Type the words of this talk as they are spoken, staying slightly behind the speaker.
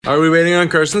Are we waiting on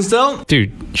Kirsten still?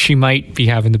 Dude, she might be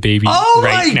having the baby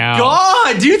right now. Oh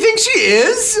my God! Do you think she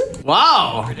is?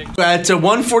 Wow. At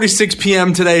 1:46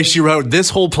 p.m. today, she wrote, "This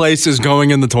whole place is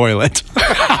going in the toilet." So,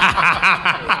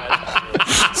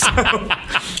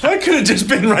 that could have just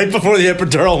been right before the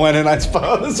epidural went in, I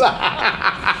suppose.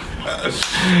 I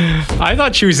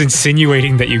thought she was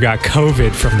insinuating that you got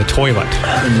COVID from the toilet.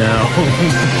 No.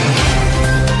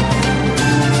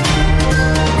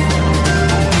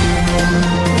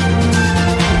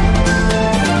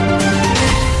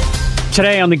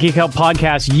 Today on the Geek Out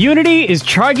podcast, Unity is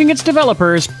charging its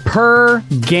developers per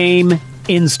game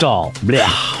install. Blech.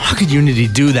 How could Unity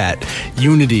do that?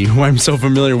 Unity, who I'm so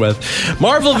familiar with.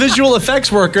 Marvel visual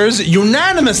effects workers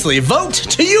unanimously vote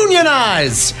to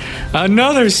unionize.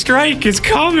 Another strike is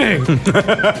coming.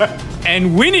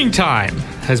 And Winning Time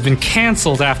has been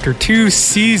canceled after 2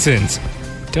 seasons.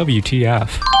 WTF.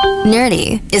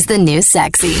 Nerdy is the new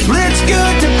sexy. It's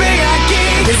good to be a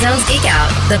geek. The Zones Geek Out,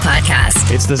 the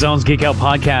podcast. It's the Zones Geek Out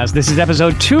podcast. This is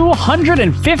episode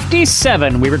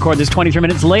 257. We record this 23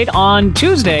 minutes late on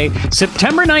Tuesday,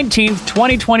 September 19th,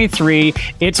 2023.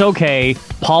 It's okay.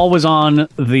 Paul was on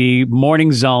the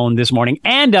Morning Zone this morning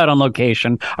and out on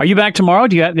location. Are you back tomorrow?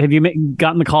 Have you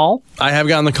gotten the call? I have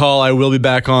gotten the call. I will be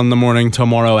back on the morning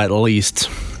tomorrow at least.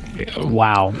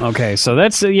 Wow. Okay. So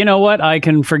that's, you know what? I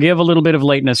can forgive a little bit of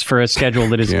lateness for a schedule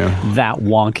that is that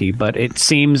wonky, but it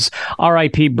seems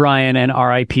R.I.P. Brian and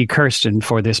R.I.P. Kirsten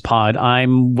for this pod.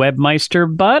 I'm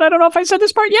Webmeister Bud. I don't know if I said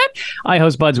this part yet. I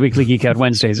host Bud's Weekly Geek Out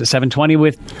Wednesdays at 7:20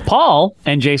 with Paul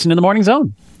and Jason in the Morning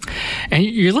Zone. And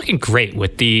you're looking great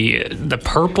with the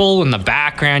purple in the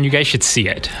background. You guys should see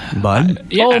it. Bud?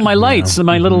 Yeah. Oh, my lights,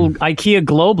 my little IKEA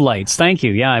globe lights. Thank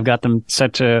you. Yeah, I've got them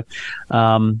set to,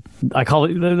 I call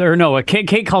it, or no,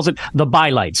 Kate calls it the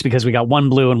bi-lights because we got one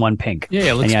blue and one pink. Yeah,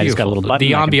 it looks and I just got a little button.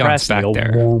 The ambiance back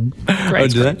there. Great. Oh,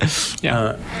 do they?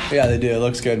 Yeah. Yeah, they do. It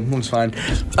looks good. Looks fine.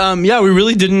 Yeah, we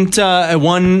really didn't. At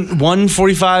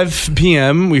 1:45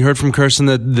 p.m., we heard from Kirsten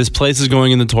that this place is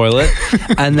going in the toilet.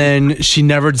 And then she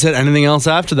never said anything else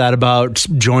after that about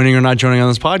joining or not joining on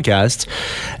this podcast.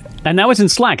 And that was in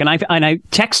Slack, and I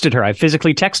texted her. I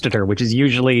physically texted her, which is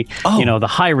usually the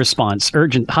high response,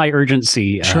 high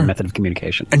urgency method of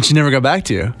communication. And she never got back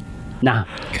to you. Nah.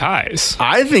 Guys.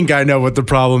 I think I know what the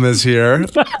problem is here.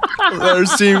 There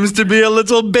seems to be a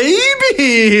little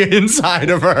baby inside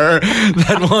of her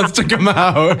that wants to come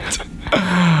out.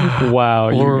 Wow,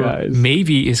 Or you guys.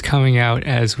 maybe is coming out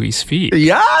as we speak.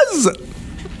 Yes.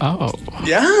 Oh.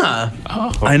 Yeah.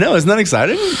 Oh. I know. Isn't that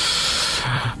exciting?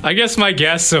 I guess my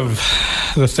guess of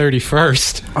the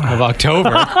 31st of October.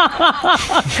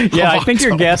 Yeah, I think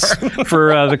your guess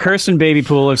for the Kirsten baby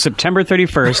pool of September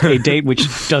 31st, a date which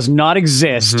does not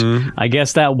exist, I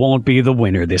guess that won't be the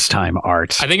winner this time,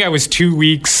 Art. I think I was 2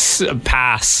 weeks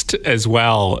past as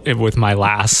well with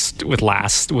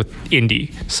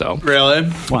Indy. So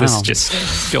Really? Wow. this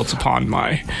just builds upon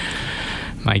my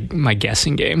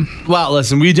guessing game. Well,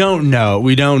 listen, we don't know.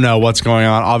 We don't know what's going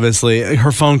on. Obviously,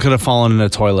 her phone could have fallen in a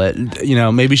toilet. You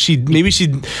know, maybe she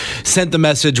sent the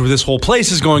message where this whole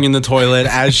place is going in the toilet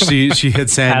as she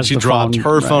hit send. She dropped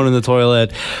her phone in the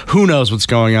toilet. Who knows what's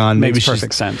going on? Makes maybe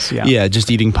perfect sense. Yeah. Yeah, just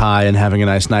eating pie and having a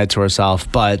nice night to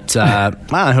herself. But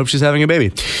I hope she's having a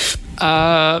baby.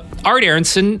 Art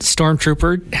Aronson,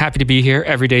 Stormtrooper, happy to be here.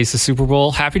 Every day is the Super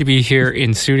Bowl. Happy to be here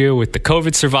in studio with the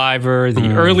COVID survivor,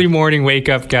 the early morning wake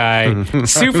up guy,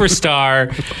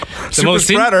 superstar,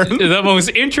 the most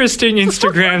interesting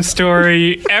Instagram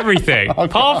story, everying.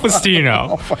 Paul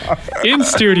Festino in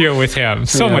studio with him.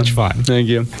 So much fun. Thank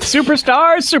you.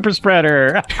 Superstar, super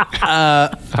spreader.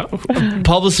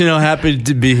 Paul Festino, happy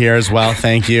to be here as well.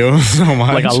 Thank you so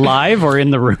much. Like alive or in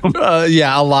the room?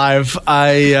 Yeah, alive.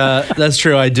 That's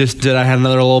true. I had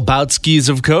another little bout skis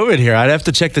of COVID here. I'd have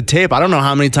to check the tape. I don't know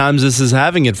how many times this is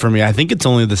having it for me. I think it's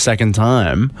only the second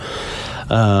time.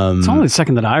 It's only the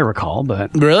second that I recall,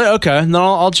 but really, okay.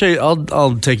 No, I'll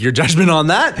take your judgment on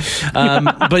that.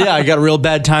 But yeah, I got real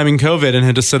bad timing COVID and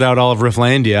had to sit out all of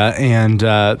Rifflandia and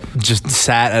just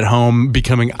sat at home,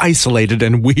 becoming isolated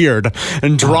and weird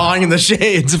and drawing in the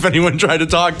shades if anyone tried to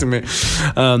talk to me.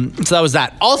 So that was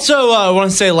that. Also, I want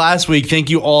to say last week, thank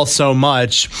you all so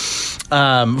much.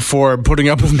 For putting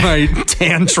up with my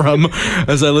tantrum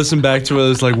as I listened back to it. I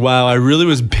was like, wow, I really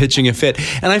was pitching a fit.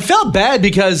 And I felt bad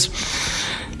because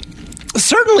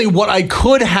certainly what I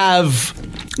could have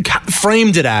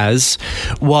framed it as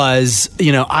was,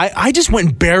 I just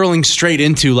went barreling straight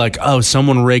into like, oh,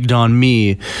 someone rigged on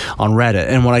me on Reddit.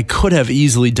 And what I could have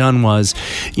easily done was,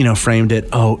 framed it,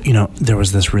 there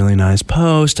was this really nice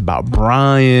post about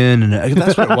Brian, and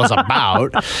that's what it was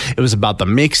about. It was about the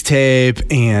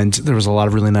mixtape, and there was a lot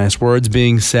of really nice words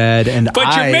being said.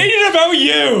 But you made it about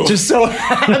you. Just so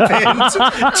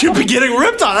happened to be getting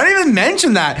ripped on. I didn't even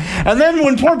mention that. And then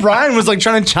when poor Brian was like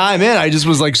trying to chime in, I just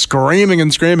was like screaming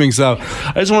and screaming. So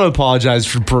I just want to apologize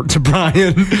to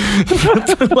Brian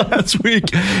last week,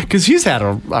 because he's had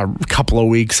a couple of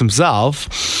weeks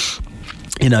himself,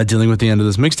 dealing with the end of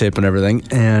this mixtape and everything.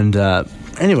 And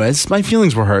anyways, my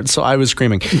feelings were hurt, so I was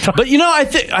screaming. But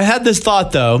I had this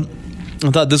thought though. I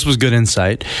thought this was good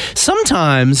insight.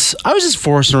 Sometimes I was just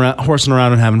horsing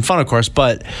around and having fun, of course,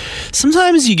 but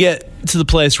sometimes you get to the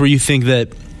place where you think that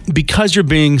because you're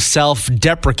being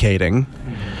self-deprecating,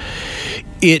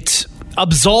 it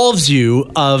absolves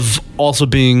you of also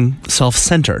being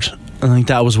self-centered. I think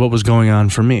that was what was going on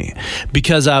for me,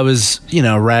 because I was,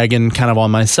 ragging kind of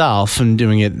on myself and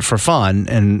doing it for fun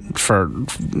and for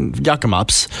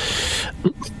yuck-em-ups.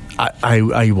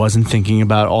 I wasn't thinking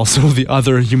about also the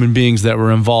other human beings that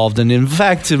were involved, and in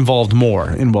fact involved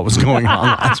more in what was going on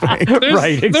last week.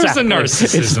 Right, exactly. There's a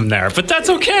narcissism there, but that's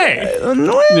okay. An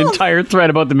entire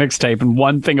thread about the mixtape and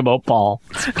one thing about Paul.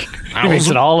 He makes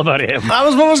it all about him. That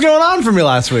was what was going on for me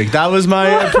last week. That was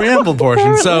my preamble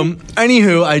portion. So,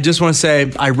 anywho, I just want to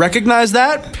say I recognize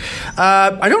that.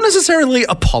 I don't necessarily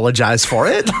apologize for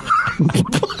it.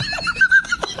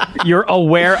 You're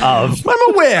aware of.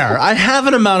 I'm aware. I have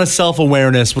an amount of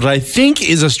self-awareness, which I think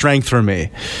is a strength for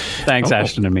me. Thanks,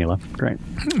 Ashton and Mila. Great.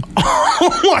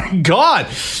 Oh my God.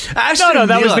 Ashton No,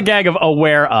 that was the gag of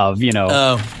aware of,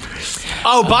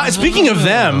 Speaking of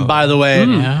them, by the way,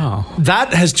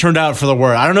 that has turned out for the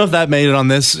word. I don't know if that made it on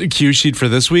this cue sheet for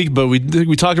this week, but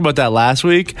we talked about that last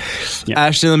week,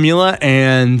 Ashton and Mila,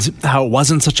 and how it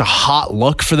wasn't such a hot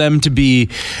look for them to be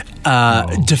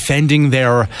defending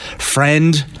their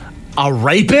friend, a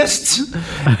rapist,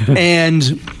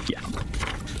 and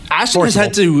Ashton has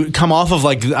had to come off of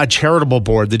like a charitable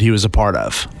board that he was a part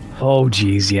of. Oh,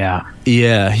 geez, yeah.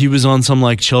 Yeah, he was on some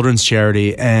like children's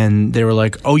charity, and they were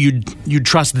like, "Oh, you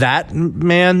trust that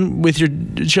man with your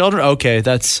children? Okay,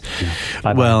 that's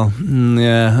I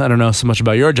don't know so much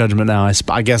about your judgment now.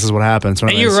 I guess is what happens."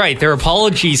 And you're right. Their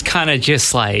apologies kind of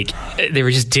just like they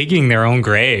were just digging their own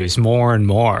graves more and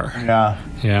more.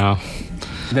 Yeah.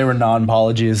 They were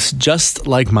non-apologies, just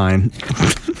like mine.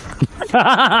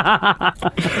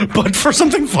 But for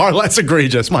something far less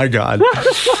egregious, my God.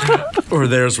 Or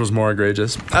theirs was more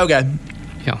egregious. Okay.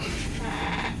 Yeah.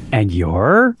 And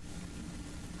your?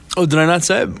 Oh, did I not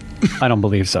say it? I don't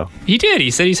believe so. He did.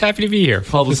 He said he's happy to be here.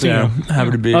 Happy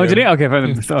to be here. Did he? Okay.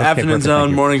 Afternoon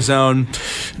zone, morning zone,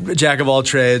 jack of all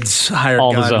trades, hired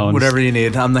all gun, the zones. Whatever you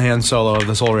need. I'm the Han Solo of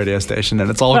this whole radio station,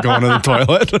 and it's all going in the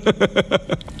toilet.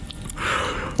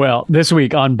 Well, this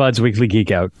week on Bud's Weekly Geek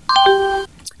Out,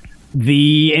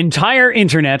 the entire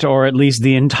internet, or at least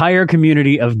the entire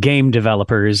community of game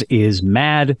developers, is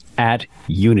mad at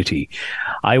Unity.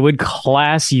 I would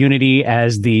class Unity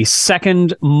as the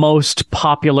second most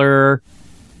popular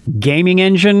gaming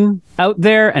engine out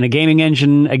there, and a gaming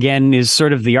engine, again, is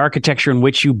sort of the architecture in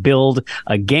which you build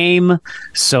a game.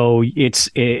 So it's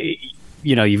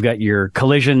you've got your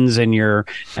collisions and your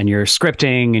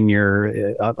scripting and your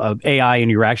AI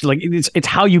and your action. Like it's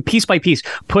how you piece by piece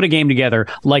put a game together,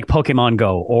 like Pokemon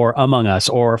Go or Among Us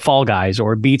or Fall Guys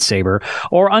or Beat Saber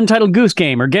or Untitled Goose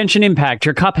Game or Genshin Impact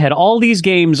or Cuphead. All these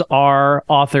games are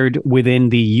authored within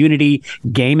the Unity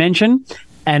game engine.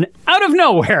 And out of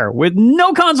nowhere, with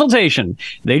no consultation,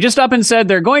 they just up and said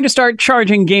they're going to start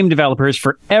charging game developers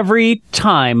for every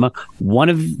time one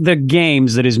of the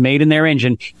games that is made in their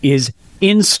engine is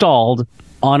installed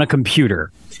on a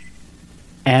computer.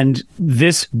 And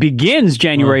this begins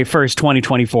January 1st,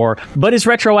 2024, but is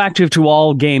retroactive to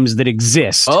all games that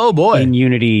exist in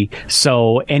Unity.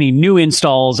 So any new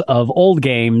installs of old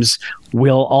games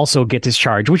will also get this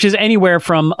charge, which is anywhere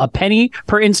from a penny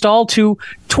per install to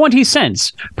 20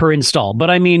 cents per install. But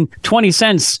I mean, 20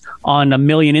 cents on a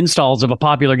million installs of a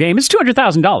popular game is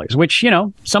 $200,000, which,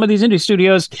 some of these indie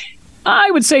studios,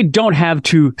 I would say, don't have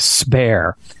to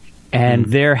spare. And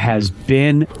there has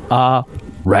been a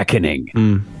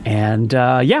reckoning. And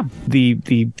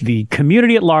the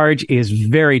community at large is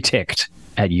very ticked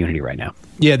at Unity right now.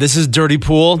 Yeah, this is dirty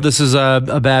pool. This is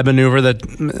a bad maneuver,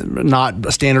 that not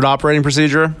a standard operating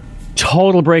procedure.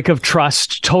 Total break of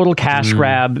trust, total cash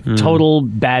grab, total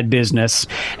bad business.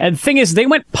 And the thing is, they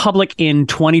went public in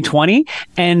 2020,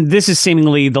 and this is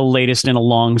seemingly the latest in a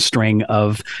long string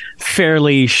of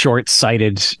fairly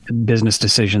short-sighted business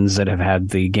decisions that have had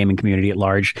the gaming community at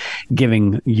large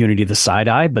giving Unity the side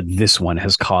eye, but this one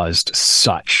has caused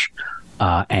such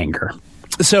anger.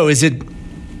 So is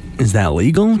that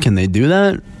legal? Can they do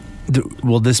that?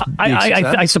 Will this be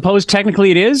I suppose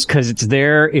technically it is, because it's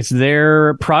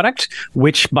their product,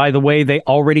 which, by the way, they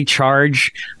already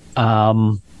charge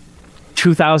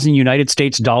 2,000 United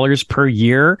States dollars per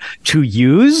year to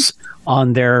use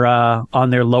on their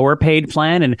lower paid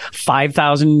plan, and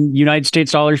 5,000 United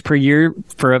States dollars per year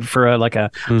for a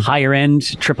higher end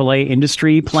AAA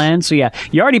industry plan. So yeah,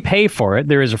 you already pay for it.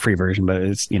 There is a free version, but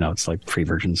it's like free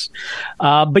versions.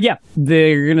 But yeah,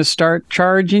 they're gonna start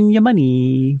charging you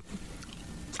money.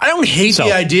 I don't hate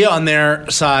the idea on their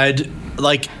side,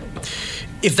 like,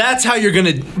 if that's how you're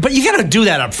gonna, but you gotta do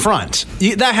that up front.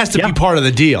 That has to be part of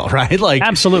the deal, right? Like,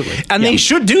 absolutely, and they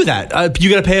should do that. You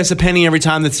gotta pay us a penny every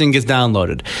time this thing gets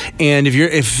downloaded. And if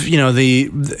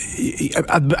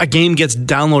a game gets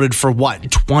downloaded for what,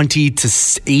 $20 to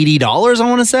 $80, I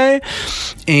want to say,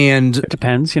 and it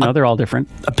depends. They're all different.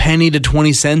 A penny to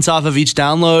 20 cents off of each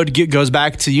download goes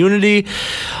back to Unity.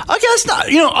 I guess not.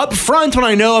 Up front, when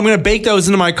I know I'm gonna bake those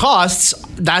into my costs,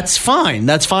 that's fine.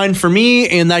 That's fine for me,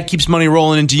 and that keeps money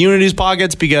rolling into Unity's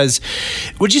pockets, because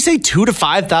would you say $2,000 to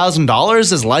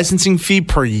 $5,000 as licensing fee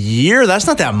per year? That's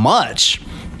not that much.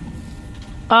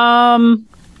 No,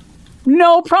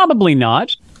 probably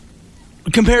not.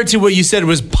 Compared to what you said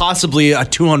was possibly a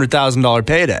 $200,000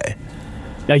 payday.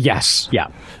 Yes, yeah.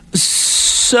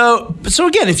 So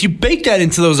again, if you bake that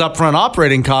into those upfront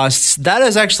operating costs, that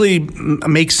is actually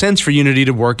makes sense for Unity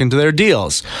to work into their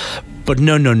deals. But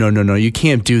no, you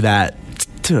can't do that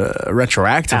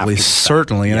retroactively,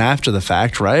 certainly, and after the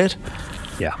fact, right?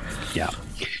 Yeah.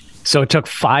 So it took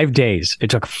 5 days.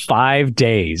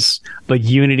 But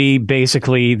Unity,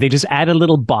 basically, they just add a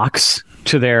little box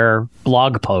to their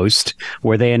blog post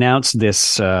where they announced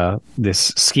this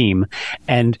scheme,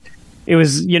 and it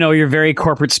was, your very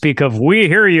corporate speak of, we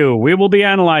hear you, we will be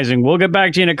analyzing, we'll get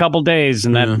back to you in a couple days,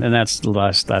 and that's the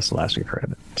last we've heard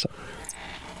of it. So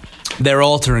they're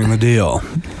altering the deal.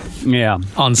 Yeah.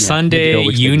 On Sunday,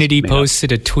 Unity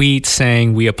posted a tweet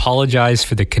saying, "We apologize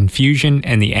for the confusion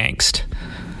and the angst."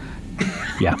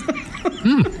 Yeah.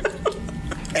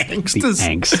 Angst.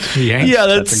 Angst. Yeah,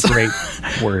 that's a great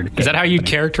word. Is that how you'd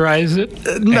characterize it?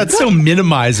 That's so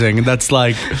minimizing. That's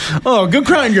like, oh, go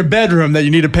cry in your bedroom that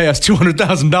you need to pay us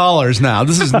 $200,000 now.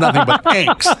 This is nothing but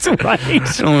angst.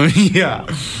 Right. Yeah.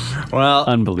 Well,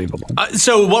 unbelievable.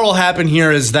 So what will happen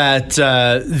here is that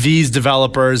these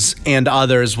developers and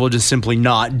others will just simply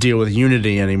not deal with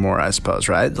Unity anymore, I suppose,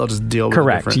 right? They'll just deal with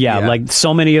Correct. Yeah, like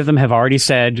so many of them have already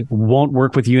said won't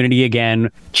work with Unity again,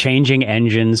 changing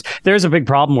engines. There's a big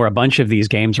problem where a bunch of these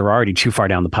games are already too far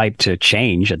down the pipe to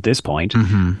change at this point.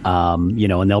 And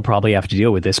they'll probably have to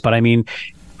deal with this. But I mean,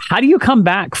 how do you come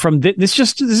back from this? This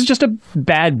is just a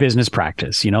bad business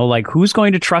practice, like who's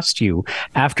going to trust you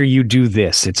after you do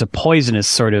this? It's a poisonous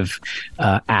sort of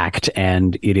act,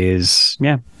 and it is,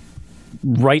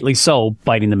 rightly so,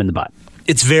 biting them in the butt.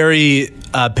 It's very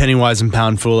penny wise and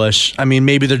pound foolish. I mean,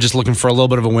 maybe they're just looking for a little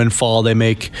bit of a windfall. They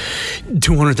make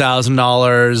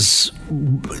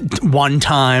 $200,000 one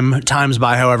time, times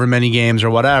by however many games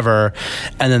or whatever,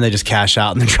 and then they just cash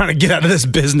out and they're trying to get out of this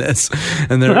business.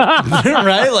 And they're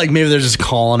right, like maybe they're just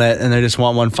calling it and they just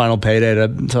want one final payday to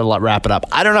wrap it up.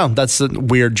 I don't know. That's a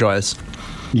weird choice.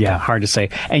 Yeah, hard to say.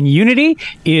 And Unity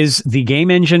is the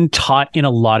game engine taught in a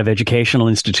lot of educational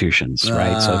institutions,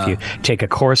 right? So if you take a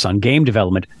course on game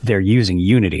development, they're using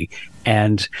Unity.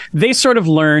 And they sort of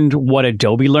learned what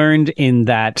Adobe learned, in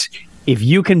that if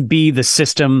you can be the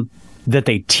system that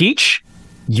they teach,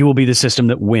 you will be the system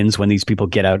that wins when these people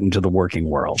get out into the working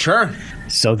world. Sure.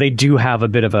 So they do have a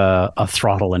bit of a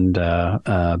throttle and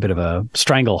a bit of a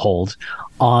stranglehold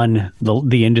on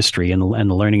the industry and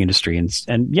the learning industry.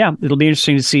 And yeah, it'll be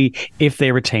interesting to see if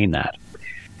they retain that.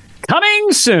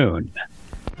 Coming soon.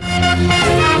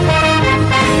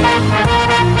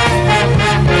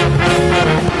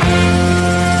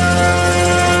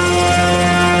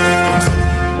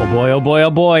 Oh boy, oh boy, oh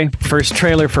boy. First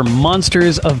trailer for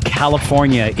Monsters of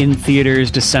California in theaters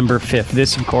December 5th.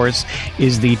 This, of course,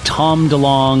 is the Tom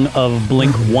DeLonge of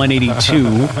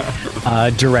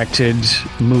Blink-182 directed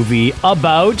movie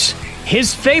about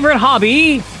his favorite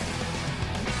hobby,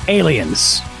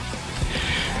 aliens.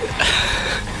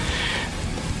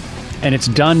 And it's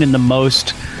done in the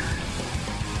most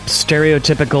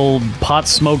stereotypical pot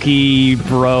smoky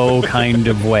bro kind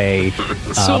of way,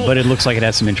 but it looks like it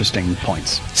has some interesting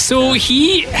points. So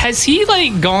has he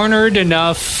like garnered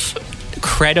enough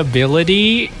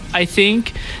credibility, I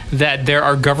think, that there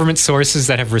are government sources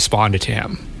that have responded to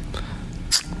him?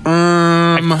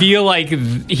 I feel like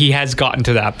he has gotten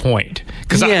to that point.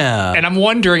 And I'm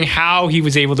wondering how he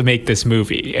was able to make this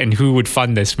movie and who would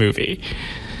fund this movie.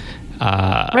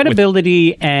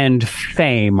 Credibility and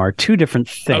fame are two different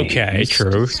things. Okay,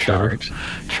 true.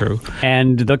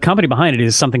 And the company behind it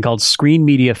is something called Screen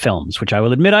Media Films, which I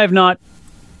will admit I have not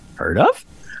heard of,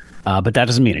 but that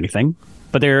doesn't mean anything.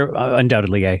 But they're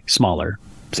undoubtedly a smaller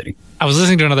city. I was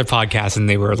listening to another podcast and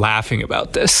they were laughing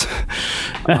about this.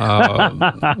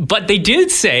 But they did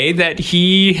say that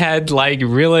he had like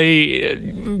really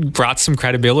brought some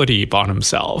credibility upon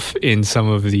himself in some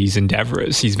of these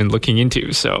endeavors he's been looking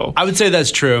into. So I would say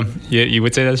that's true. You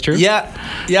would say that's true?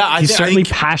 Yeah. He's certainly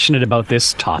passionate about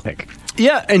this topic.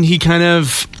 Yeah, and he kind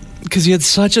of... because he had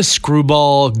such a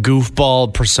screwball,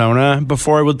 goofball persona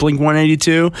before with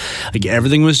Blink-182. Like,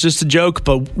 everything was just a joke.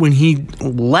 But when he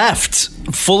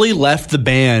fully left the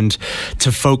band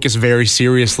to focus very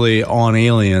seriously on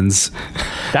aliens...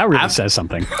 that really says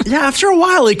something. Yeah, after a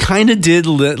while, it kind of did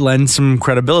lend some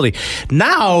credibility.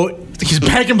 Now, he's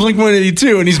back in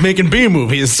Blink-182, and he's making B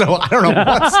movies, so I don't know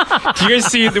what's...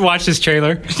 Do you guys watch this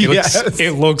trailer?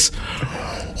 It looks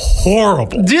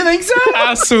horrible. Do you think so?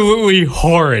 Absolutely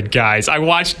horrid, guys. I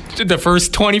watched the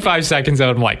first 25 seconds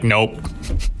out. I'm like, nope.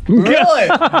 Really?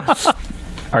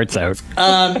 Hearts out.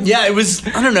 It was,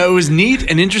 I don't know, it was neat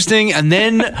and interesting. And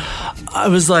then I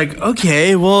was like,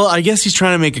 okay, well, I guess he's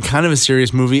trying to make a kind of a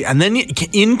serious movie. And then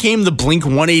in came the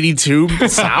Blink-182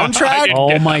 soundtrack.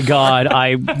 Oh my God.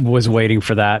 I was waiting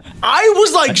for that. I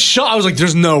was like shocked. I was like,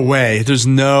 there's no way. There's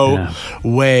no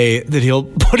way that he'll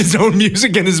put his own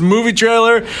music in his movie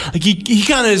trailer. Like, he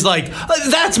kind of is like,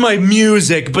 that's my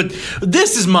music, but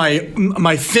this is my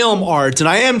film art, and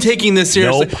I am taking this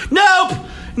seriously. Nope.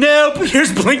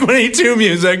 Here's Blink-182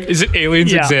 music. Is it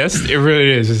Aliens Exist? It really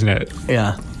is, isn't it?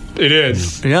 Yeah. It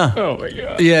is. Yeah. Oh my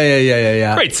God.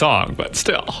 Yeah. Great song, but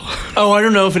still. Oh, I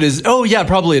don't know if it is. Oh, yeah,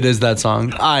 probably it is that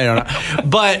song. I don't know.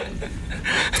 But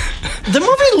the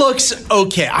movie looks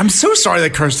okay. I'm so sorry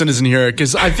that Kirsten isn't here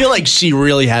because I feel like she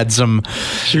really had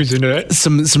she was into it.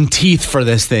 Some teeth for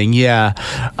this thing, yeah.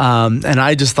 And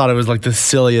I just thought it was like the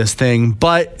silliest thing,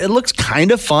 but it looks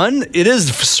kind of fun. It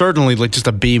is certainly like just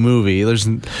a B movie. Oh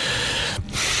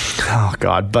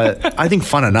God, but I think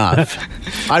fun enough.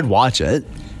 I'd watch it.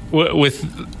 With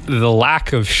the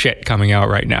lack of shit coming out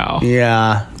right now.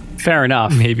 Yeah. Fair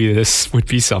enough. Maybe this would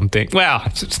be something. Well,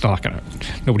 it's not going to...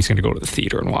 Nobody's going to go to the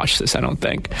theater and watch this, I don't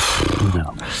think.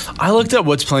 No. I looked at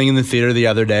what's playing in the theater the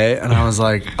other day, and I was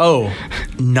like, oh,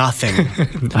 nothing.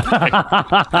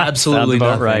 Absolutely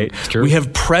nothing. Right. We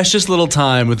have precious little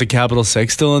time with the Capital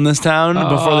Six still in this town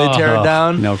before they tear it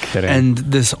down. No kidding. And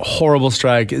this horrible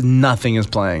strike, nothing is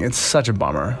playing. It's such a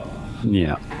bummer.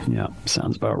 Yeah.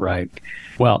 Sounds about right.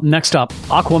 Well, next up,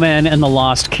 Aquaman and the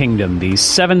Lost Kingdom, the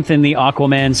 7th in the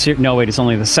Aquaman series. No, wait, it's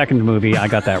only the 2nd movie. I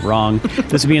got that wrong.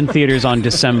 This will be in theaters on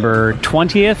December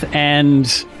 20th, and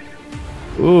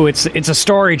it's a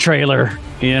story trailer,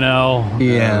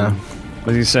 Yeah. What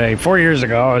does he say? 4 years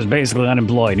ago, I was basically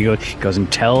unemployed. He goes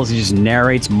and he just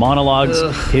narrates, monologues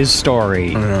his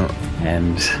story.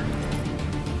 And...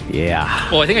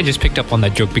 yeah. Well, I think I just picked up on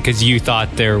that joke because you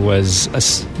thought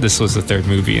this was the third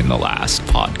movie in the last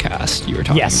podcast you were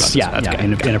talking about. Yes, yeah.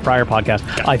 In a prior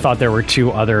podcast, I thought there were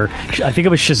two other. I think it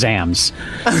was Shazam's.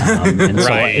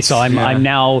 And so I'm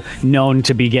now known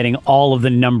to be getting all of the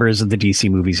numbers of the DC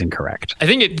movies incorrect. I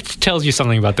think it tells you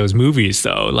something about those movies,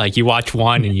 though. Like, you watch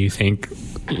one and you think,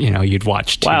 you'd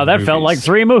watch two. Wow, that felt like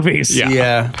 3 movies.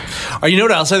 Yeah. Or you know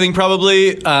what else I think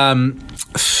probably?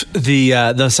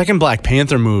 The second Black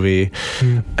Panther movie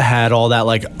had all that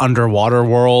like underwater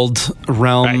world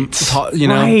realm,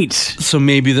 Right. So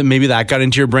maybe that got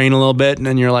into your brain a little bit, and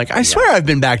then you're like, I swear I've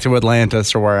been back to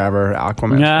Atlantis or wherever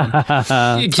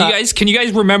Aquaman. Can you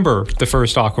guys remember the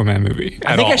first Aquaman movie?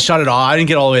 I think I shut it off. I didn't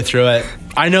get all the way through it.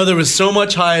 I know there was so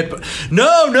much hype.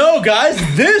 No, guys,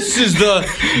 this is the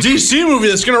DC movie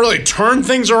that's going to really turn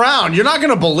things around. You're not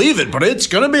going to believe it, but it's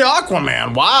going to be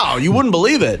Aquaman. Wow, you wouldn't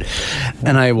believe it.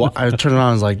 And I turned it on.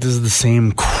 I was like, this is the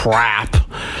same crap.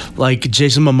 Like,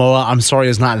 Jason Momoa, I'm sorry,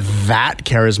 is not that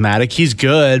charismatic. He's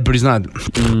good, but he's not.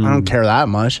 I don't care that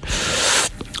much.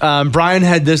 Brian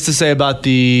had this to say about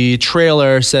the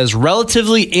trailer. Says,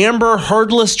 relatively Amber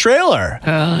Heardless trailer.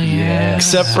 Oh, yeah.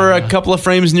 Except for a couple of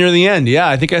frames near the end. Yeah,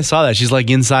 I think I saw that. She's like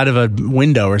inside of a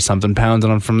window or something, pounding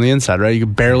on from the inside, right? You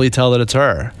can barely tell that it's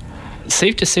her.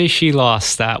 safe to say she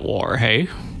lost that war, hey?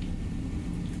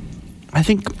 I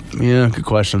think, good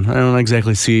question. I don't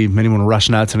exactly see anyone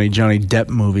rushing out to any Johnny Depp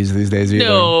movies these days either.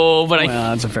 No, but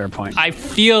That's a fair point. I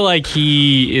feel like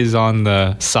he is on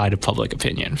the side of public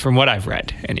opinion, from what I've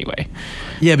read, anyway.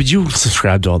 Yeah, but you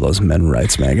subscribe to all those men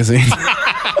rights magazines.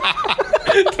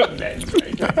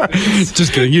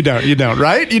 Just kidding. You don't,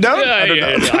 right? You don't? I don't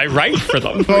know. I write for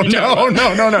them. Oh, no.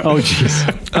 Oh,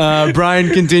 jeez. Brian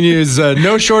continues,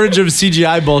 no shortage of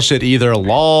CGI bullshit either,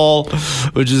 lol,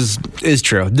 which is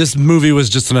true. This movie was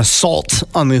just an assault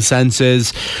on the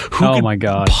senses. Who could my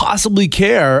God. possibly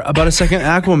care about a second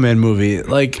Aquaman movie?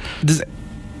 Like,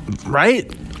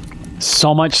 right?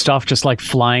 So much stuff just like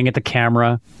flying at the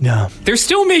camera. Yeah. They're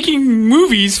still making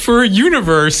movies for a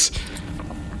universe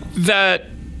that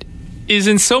is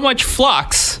in so much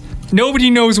flux. Nobody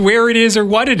knows where it is or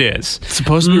what it is. It's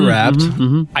supposed to be wrapped.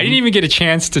 I didn't even get a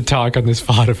chance to talk on this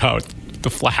pod about The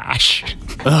Flash.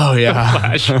 Oh, yeah.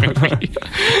 Flash movie.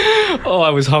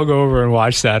 I was hungover and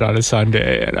watched that on a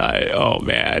Sunday, and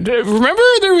man. Remember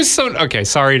there was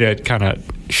sorry to kind of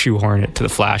shoehorn it to The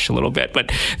Flash a little bit,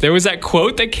 but there was that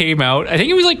quote that came out. I think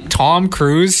it was like Tom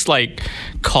Cruise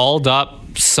called up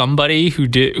somebody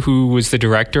who was the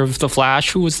director of The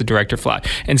Flash,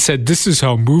 and said, "This is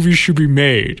how movies should be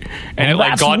made." And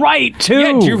that's right too.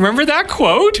 Yeah, do you remember that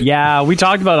quote? Yeah, we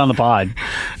talked about it on the pod.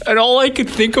 And all I could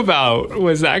think about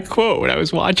was that quote when I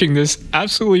was watching this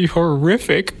absolutely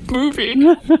horrific movie.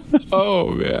 Oh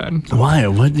man. Why?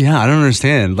 What? Yeah, I don't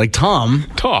understand. Like Tom,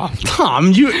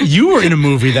 you were in a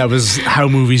movie that was how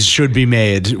movies should be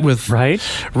made with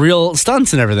real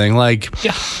stunts and everything. Like,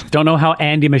 yeah. Don't know how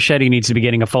Andy Machete needs to be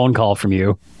getting a phone call from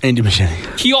you. Andy Machete.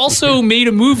 He also made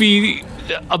a movie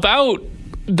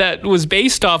that was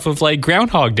based off of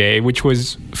Groundhog Day, which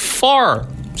was far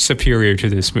superior to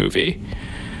this movie.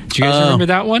 Do you guys remember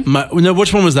that one? No,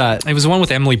 which one was that? It was the one with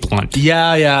Emily Blunt.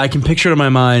 Yeah, I can picture it in my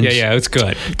mind. Yeah, it's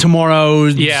good. Tomorrow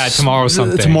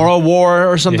something. Tomorrow War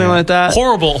or something like that.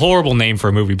 Horrible name for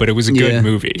a movie, but it was a good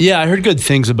movie. Yeah, I heard good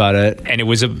things about it. And it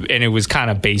was kind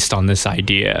of based on this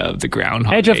idea of the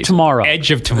Groundhog Edge Day. of Tomorrow.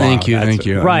 Edge of Tomorrow. Thank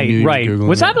you. Right.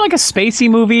 Was that like a spacey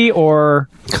movie or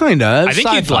kind of? I think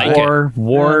you'd like it.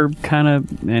 War kind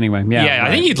of. Anyway, yeah. Yeah, I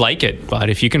think you'd like it, but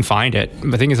if you can find it,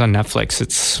 I think it's on Netflix.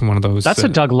 It's one of those. That's a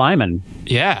Doug Liman.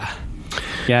 Yeah.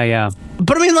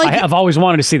 But I mean, I've always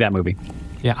wanted to see that movie.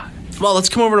 Yeah. Well, let's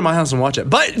come over to my house and watch it.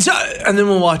 And then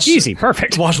we'll watch. Easy,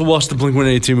 perfect. We'll watch the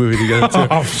Blink-182 movie together too.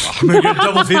 Make it a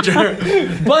double feature.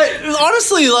 But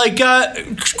honestly,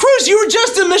 Cruz, you were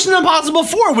just in Mission Impossible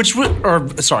 4,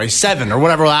 7 or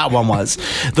whatever that one was,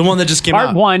 the one that just came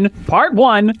out. Part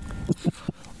one.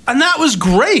 And that was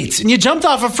great. And you jumped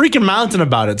off a freaking mountain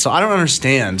about it. So I don't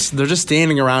understand. They're just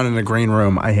standing around in a green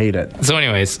room. I hate it. So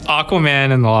anyways,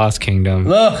 Aquaman and the Lost Kingdom.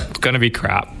 Ugh. It's going to be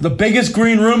crap. The biggest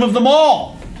green room of them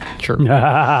all. Sure.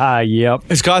 Yep.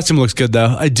 His costume looks good,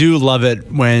 though. I do love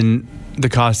it when the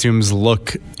costumes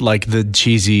look like the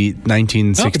cheesy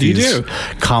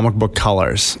 1960s comic book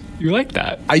colors. You like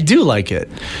that? I do like it.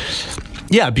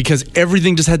 Yeah, because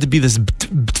everything just had to be this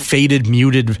faded,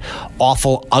 muted,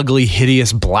 awful, ugly,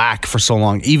 hideous black for so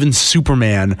long. Even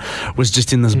Superman was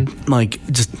just in this,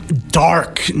 just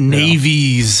dark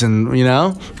navies and,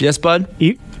 Yes, bud?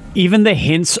 Even the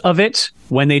hints of it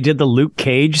when they did the Luke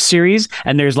Cage series,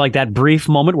 and there's that brief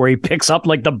moment where he picks up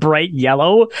the bright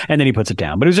yellow and then he puts it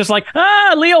down. But it was just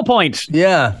Leo point.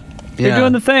 Yeah. You're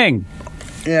doing the thing.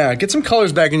 Yeah, get some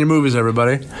colors back in your movies,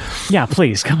 everybody. Yeah,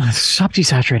 please. Come on, stop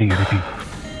desaturating everything.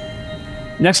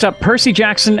 Next up, Percy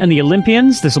Jackson and the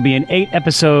Olympians. This will be an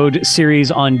 8-episode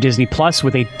series on Disney Plus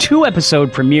with a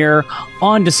 2-episode premiere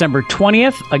on December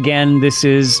 20th. Again, this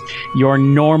is your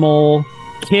normal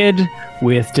kid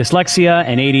with dyslexia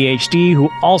and ADHD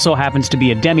who also happens to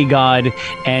be a demigod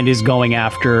and is going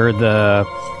after the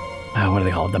what do they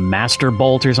call it? The Master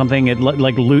Bolt or something?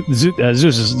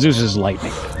 Zeus's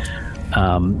lightning.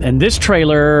 And this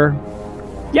trailer,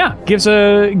 gives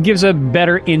a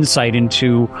better insight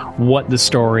into what the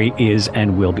story is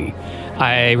and will be.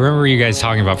 I remember you guys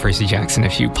talking about Percy Jackson a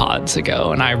few pods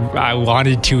ago, and I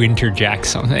wanted to interject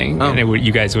something, and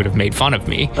you guys would have made fun of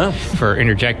me for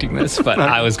interjecting this, but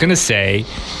I was going to say,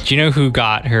 do you know who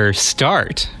got her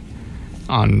start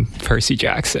on Percy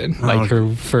Jackson?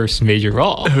 Her first major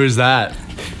role? Who's that?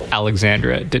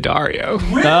 Alexandra Daddario.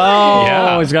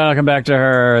 Really? He's got to come back to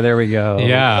her. There we go.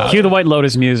 Yeah. Cue the White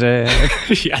Lotus music.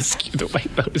 Yes, cue the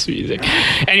White Lotus music.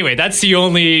 Anyway, that's the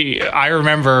only... I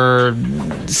remember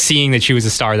seeing that she was a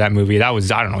star of that movie. That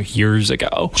was, I don't know, years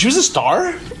ago. She was a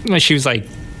star? She was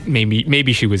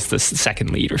maybe she was the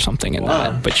second lead or something in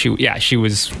that. But she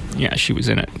was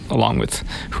in it along with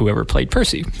whoever played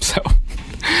Percy. So...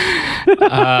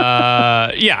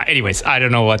 Yeah, anyways, I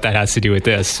don't know what that has to do with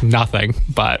this. Nothing,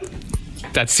 but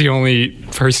that's the only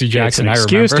Percy Jackson I It's an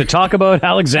remember. excuse to talk about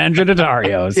Alexandra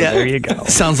Daddario. So there you go.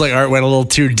 Sounds like Art went a little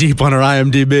too deep on her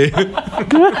IMDb.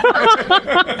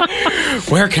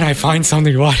 Where can I find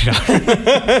something to watch?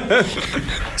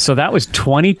 So that was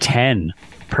 2010.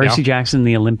 Percy Yeah. Jackson,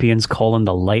 The Olympians,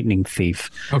 The Lightning Thief.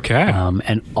 Okay.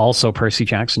 And also Percy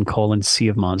Jackson, Sea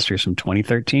of Monsters from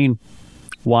 2013.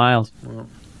 Wild.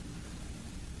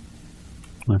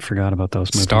 I forgot about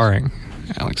those movies. Starring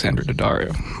Alexandra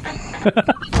Daddario.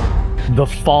 The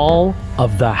Fall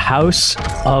of the House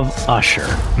of Usher.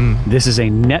 This is a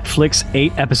Netflix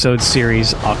 8-episode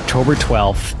series, October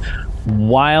 12th.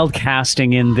 Wild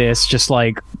casting in this, just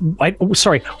like,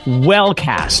 well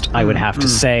cast, I would have to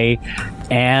say.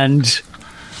 And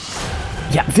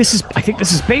yeah, I think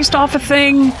this is based off a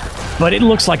thing, but it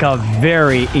looks like a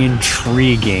very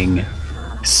intriguing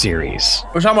series.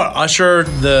 We're talking about Usher,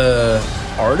 the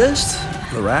artist,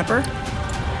 the rapper.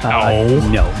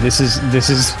 No, this is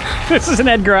an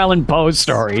Edgar Allan Poe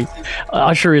story.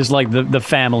 Usher is like the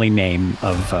family name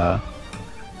of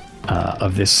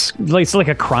this. It's like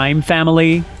a crime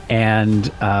family,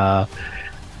 and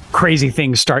crazy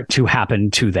things start to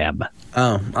happen to them.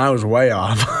 Oh, I was way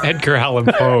off. Edgar Allan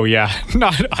Poe, yeah.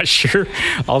 Not Usher.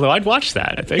 Although I'd watch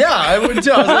that, I think. Yeah, I would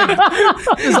too.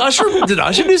 I was like, did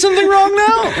Usher do something wrong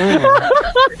now?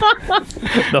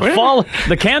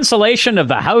 The cancellation of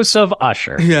the House of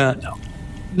Usher. Yeah.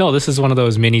 No, this is one of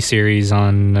those miniseries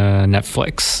on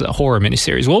Netflix, horror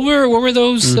miniseries. What were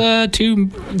those two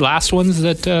last ones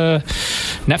that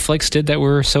Netflix did that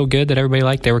were so good that everybody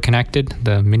liked? They were connected,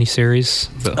 the miniseries.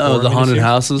 The horror haunted miniseries?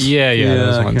 houses? Yeah,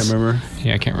 those I ones. can't remember.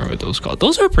 Yeah, I can't remember what those were called.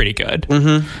 Those are pretty good.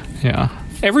 Mm-hmm. Yeah.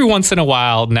 Every once in a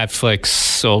while,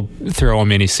 Netflix will throw a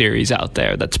miniseries out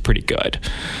there that's pretty good.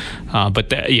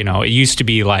 But it used to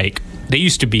be like, they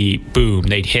used to be boom,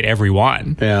 they'd hit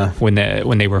everyone. Yeah. When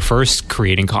they were first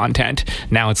creating content.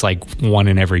 Now it's like 1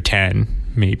 in every 10,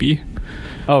 maybe.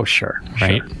 Oh, sure.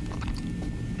 Right? Sure.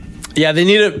 Yeah, they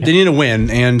need a win,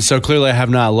 and so clearly I have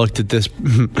not looked at this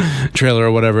trailer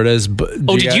or whatever it is. But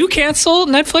Did you cancel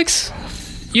Netflix?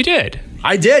 You did.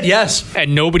 I did, yes.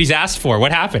 And nobody's asked for it.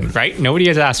 What happened, right? Nobody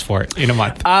has asked for it in a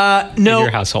month. No, in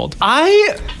your household.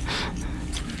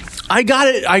 I got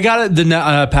it.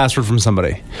 The password from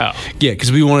somebody. Oh. Yeah, because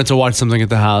we wanted to watch something at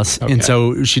the house, and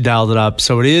so she dialed it up.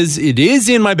 So it is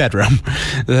in my bedroom,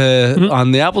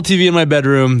 on the Apple TV in my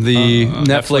bedroom. The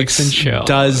Netflix and chill.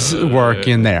 does work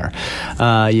in there.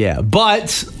 Yeah,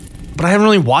 but I haven't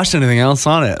really watched anything else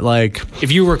on it. Like,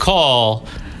 If you recall,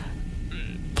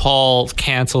 Paul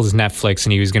canceled his Netflix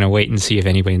and he was going to wait and see if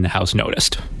anybody in the house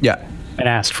noticed. yeah, And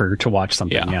asked to watch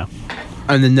something. Yeah.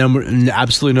 and then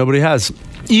absolutely nobody has.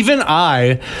 Even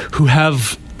I, who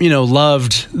have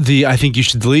loved the I Think You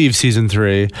Should Leave season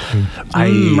 3,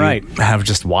 I have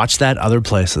just watched that other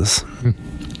places.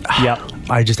 Yep.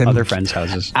 I just am Other friends'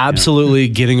 houses. absolutely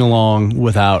getting along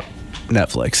without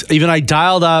Netflix. Even I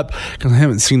dialed up because I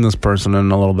haven't seen this person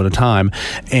in a little bit of time,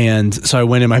 and so I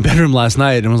went in my bedroom last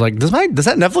night and was like, "Does that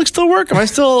Netflix still work? Am I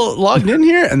still logged in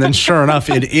here?" And then, sure enough,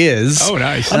 it is. Oh,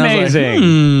 nice. And I was like,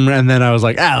 Amazing. And then I was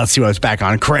like, let's see what's back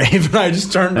on Crave. And I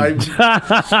just turned. I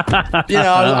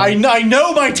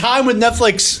know my time with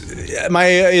Netflix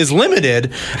is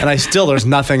limited, and there's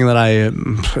nothing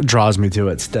that draws me to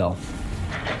it still.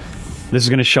 This is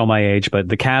going to show my age, but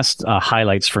the cast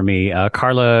highlights for me.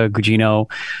 Carla Gugino.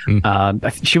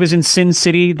 She was in Sin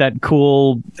City, that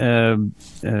cool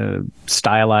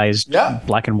stylized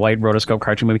black and white rotoscope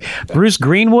cartoon movie. Bruce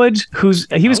Greenwood,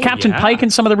 he was Captain Pike in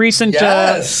some of the recent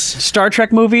Star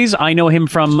Trek movies. I know him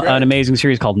from an amazing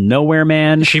series called Nowhere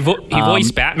Man. He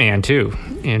voiced Batman, too,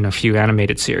 in a few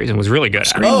animated series and was really good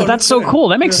at it. That's so cool.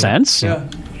 That makes sense. Yeah.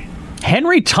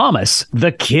 Henry Thomas,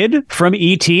 the kid from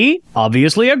E.T.,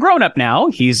 obviously a grown-up now.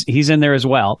 He's in there as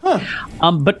well.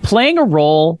 But playing the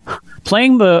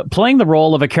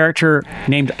role of a character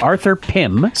named Arthur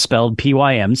Pym, spelled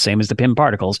P-Y-M, same as the Pym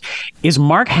particles, is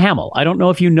Mark Hamill. I don't know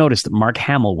if you noticed that Mark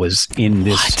Hamill was in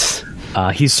this.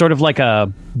 He's sort of like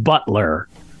a butler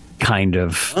kind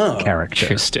of character.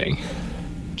 Interesting.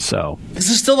 So, is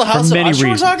this still the House of Usher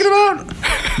we're talking about?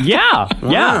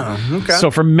 Yeah. Okay.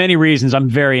 So for many reasons, I'm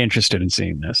very interested in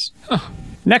seeing this.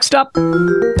 Next up,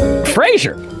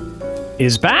 Frasier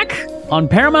is back on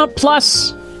Paramount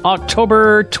Plus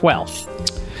October 12th.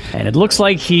 And it looks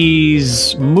like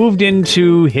he's moved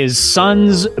into his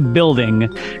son's building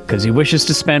because he wishes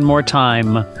to spend more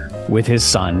time with his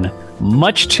son,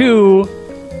 much to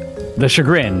the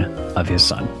chagrin of his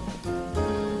son.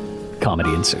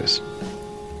 Comedy ensues.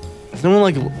 Is no one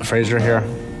like Frasier here?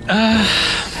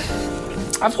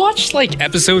 I've watched like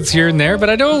episodes here and there, but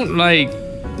I don't like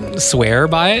swear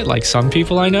by it like some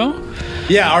people I know.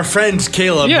 Yeah, our friend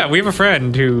Caleb. Yeah, we have a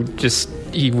friend who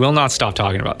he will not stop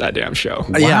talking about that damn show.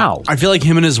 Wow. Yeah, I feel like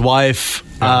him and his wife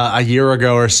a year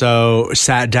ago or so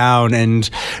sat down, and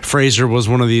Frasier was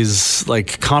one of these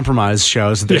like compromise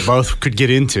shows that they both could get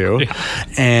into,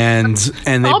 and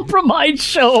they. Compromise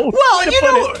show. Well, you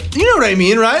know what I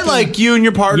mean, right? Like you and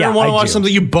your partner Yeah, want to I watch do.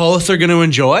 something you both are going to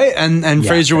enjoy, and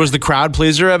Frasier was the crowd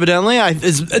pleaser, evidently. I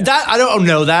don't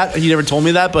know that, he never told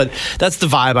me that, but that's the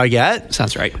vibe I get.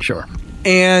 Sounds right. Sure.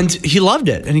 And he loved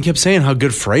it, and he kept saying how good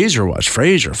Frasier was.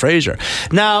 Frasier.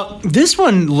 Now, this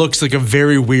one looks like a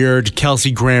very weird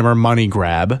Kelsey Grammer money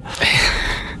grab.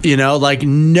 You know, like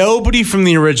nobody from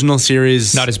the original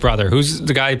series. Not his brother. Who's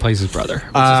the guy who plays his brother?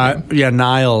 What's his name? Yeah,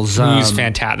 Niles. He's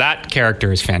fantastic. That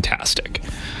character is fantastic.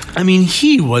 I mean,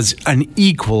 he was an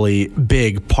equally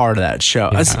big part of that show.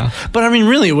 Yeah. But I mean,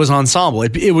 really, it was ensemble.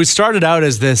 It was started out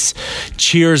as this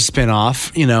Cheers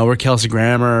spinoff, you know, where Kelsey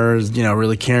Grammer is, you know,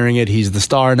 really carrying it. He's the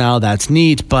star now. That's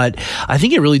neat. But I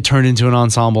think it really turned into an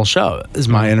ensemble show, is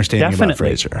my understanding Definitely.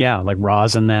 about Frasier. Yeah, like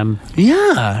Roz and them.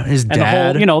 Yeah, his And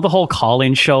dad. the whole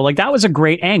call-in show, like that was a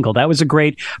great angle. That was a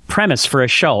great premise for a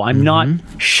show. I'm not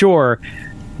sure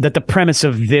that the premise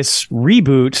of this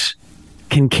reboot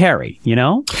can carry, you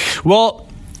know? Well,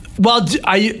 what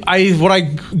I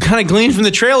kind of gleaned from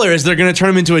the trailer is they're going to turn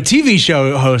him into a TV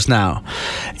show host now.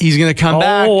 He's going to come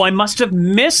back. Oh, I must have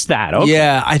missed that. Okay.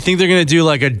 Yeah, I think they're going to do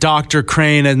like a Dr.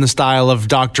 Crane in the style of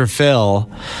Dr. Phil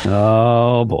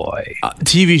Oh, boy.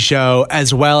 TV show,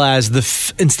 as well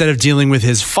as instead of dealing with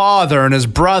his father and his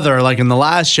brother like in the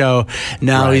last show,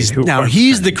 now Right,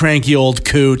 he's the cranky old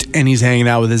coot, and he's hanging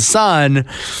out with his son.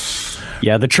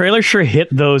 Yeah, the trailer sure hit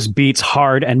those beats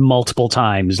hard and multiple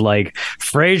times. Like,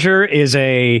 Frasier is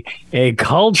a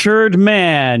cultured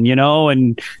man, you know,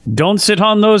 and don't sit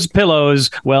on those pillows.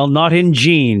 Well, not in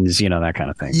jeans, you know, that kind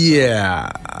of thing.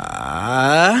 Yeah.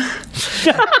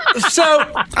 So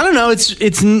I don't know. It's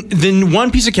the one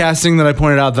piece of casting that I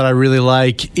pointed out that I really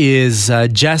like is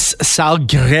Jess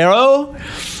Salguero.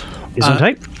 Isn't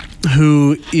type?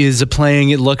 Who is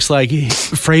playing, it looks like,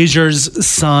 Frasier's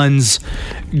son's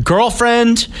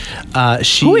girlfriend.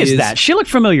 Who is that? She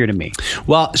looked familiar to me.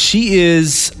 Well, she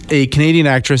is a Canadian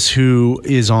actress who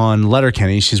is on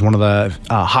Letterkenny. She's one of the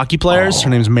hockey players. Her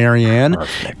name's Marianne,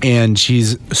 and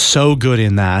she's so good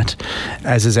in that.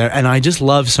 And I just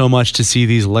love so much to see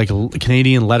these like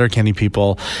Canadian Letterkenny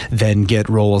people then get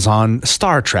roles on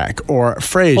Star Trek or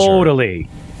Frasier. Totally.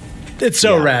 It's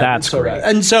so rad. That's so great. rad.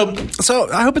 And so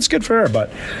I hope it's good for her, but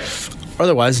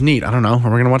otherwise, neat. I don't know. Are we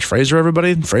going to watch Frasier,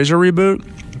 everybody? Frasier reboot?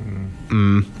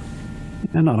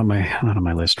 Not on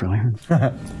my list, really.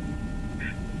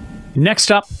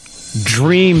 Next up,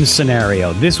 Dream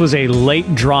Scenario. This was a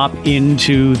late drop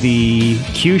into the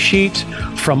cue sheet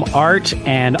from Art,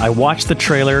 and I watched the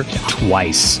trailer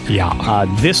twice. Yeah.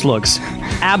 This looks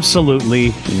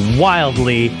absolutely,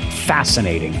 wildly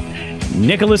fascinating.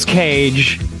 Nicolas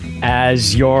Cage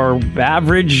as your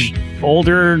average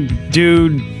older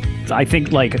dude, I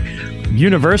think like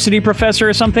university professor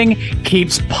or something,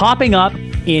 keeps popping up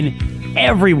in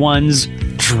everyone's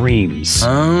dreams.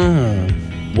 Oh.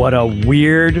 What a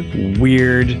weird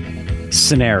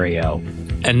scenario.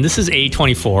 And this is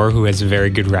A24, who has a very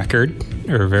good record,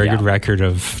 or a very good record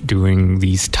of doing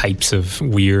these types of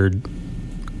weird,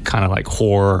 kind of like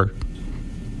horror,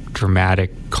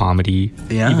 dramatic comedy,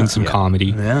 even some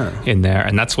comedy in there.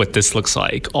 And that's what this looks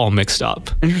like, all mixed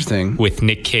up. Interesting. With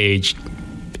Nick Cage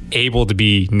able to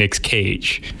be Nick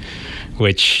Cage,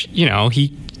 which, you know,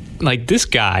 he, like, this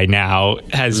guy now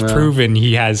has proven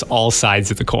he has all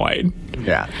sides of the coin.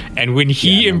 Yeah. And when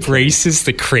he embraces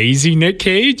the crazy Nick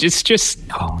Cage, it's just,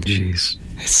 Oh, jeez.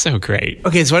 it's so great.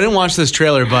 Okay, so I didn't watch this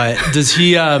trailer, but does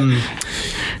he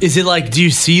is it like, do you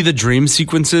see the dream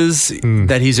sequences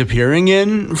that he's appearing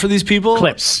in for these people?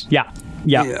 Clips. Yeah.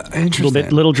 Interesting.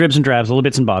 Little dribs and drabs, little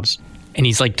bits and bobs. And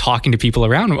he's like talking to people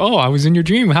around him. Oh, I was in your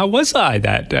dream. How was I?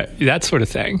 That sort of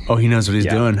thing. Oh, he knows what he's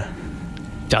doing.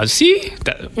 Does he?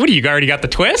 What do you already got the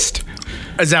twist?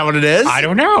 Is that what it is? I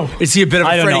don't know. Is he a bit of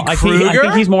I a don't know. Freddy I Krueger?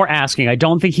 think he's more asking. I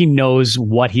don't think he knows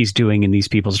what he's doing in these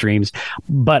people's dreams,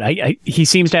 but he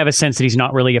seems to have a sense that he's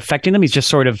not really affecting them. He's just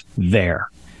sort of there,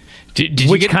 Did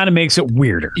you which get, kind of makes it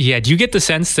weirder. yeah, do you get the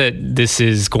sense that this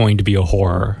is going to be a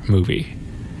horror movie?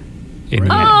 In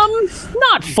the end?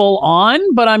 Not full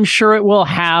on, but I'm sure it will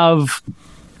have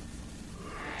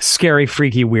scary,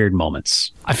 freaky, weird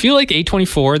moments. I feel like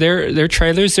A24, their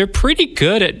trailers, they're pretty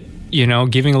good at, you know,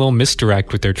 giving a little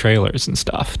misdirect with their trailers and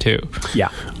stuff too. Yeah.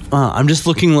 I'm just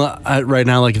looking at right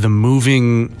now, like the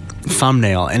moving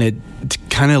thumbnail, and it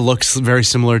kind of looks very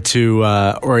similar to,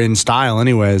 or in style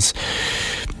anyways,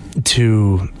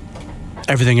 to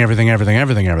Everything, Everything, Everything,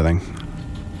 Everything, Everything.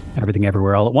 Everything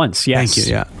Everywhere All at Once. Yes. Thank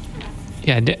you,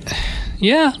 yeah.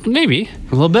 Yeah, maybe.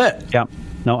 A little bit. Yeah.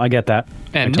 No, I get that.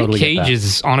 And I totally Nick get Cage that.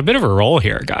 is on a bit of a roll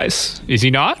here, guys. Is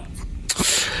he not?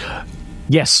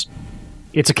 Yes.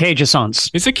 It's a Cage-assance.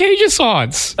 It's a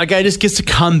Cage-assance. That guy just gets to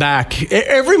come back.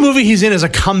 Every movie he's in is a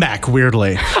comeback,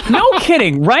 weirdly. No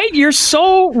kidding, right? You're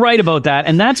so right about that,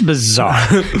 and that's bizarre.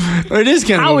 It is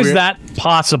kind of How is weird. that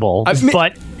possible?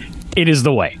 But it is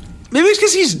the way. Maybe it's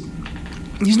because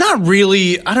he's not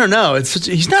really, I don't know,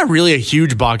 he's not really a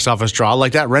huge box office draw.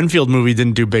 Like that Renfield movie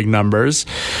didn't do big numbers.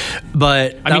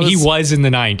 But I mean, he was in the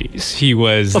 90s. He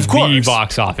was Of course. the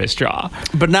box office draw.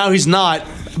 But now he's not.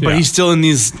 But Yeah. he's still in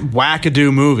these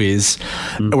wackadoo movies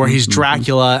where he's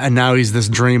Dracula and now he's this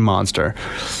dream monster.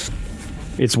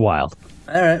 It's wild.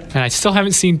 All right. And I still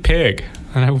haven't seen Pig,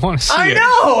 and I want to see it.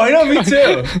 I know, me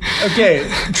too. Okay,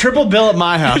 triple bill at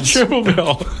my house. Triple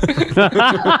bill.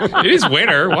 It is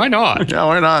winter. Why not? Yeah,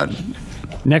 why not?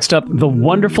 Next up, The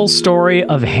Wonderful Story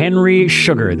of Henry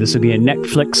Sugar. This will be a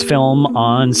Netflix film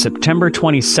on September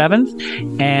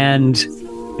 27th. And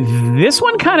this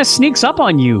one kind of sneaks up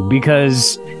on you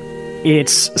because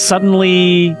it's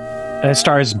suddenly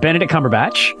stars Benedict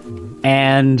Cumberbatch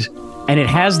and it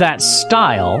has that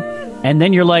style. And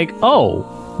then you're like,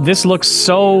 oh, this looks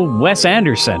so Wes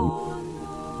Anderson.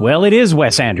 Well, it is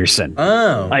Wes Anderson.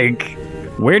 Oh. Like,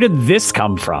 where did this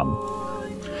come from?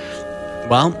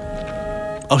 Well,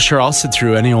 I'll sit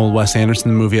through any old Wes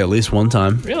Anderson movie at least one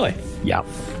time. Really? Yeah.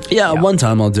 Yeah, one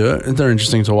time I'll do it. They're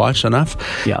interesting to watch enough.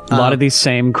 Yeah, a lot of these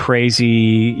same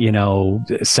crazy,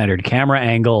 centered camera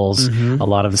angles, a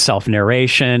lot of the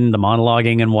self-narration, the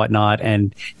monologuing and whatnot.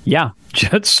 And yeah,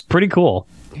 just pretty cool.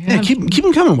 Yeah, keep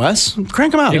them coming, Wes.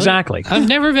 Crank them out. Exactly. I've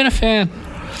never been a fan.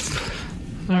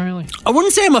 Not really. I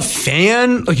wouldn't say I'm a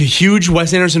fan, like a huge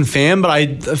Wes Anderson fan, but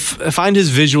I find his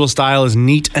visual style is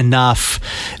neat enough,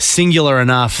 singular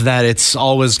enough that it's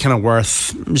always kind of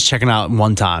worth just checking out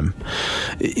one time.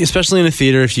 Especially in a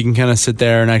theater, if you can kind of sit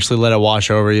there and actually let it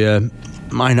wash over you.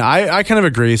 I kind of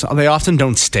agree. So they often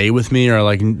don't stay with me or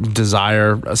like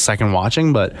desire a second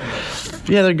watching, but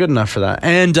yeah, they're good enough for that.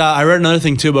 And I read another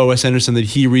thing too about Wes Anderson that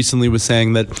he recently was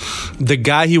saying that the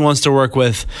guy he wants to work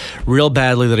with real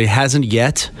badly that he hasn't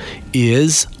yet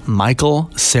is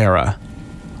Michael Cera.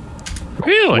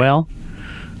 Really? Well,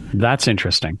 that's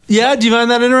interesting. Yeah, do you find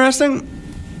that interesting?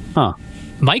 Huh.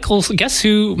 Guess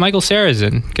who Michael Cera's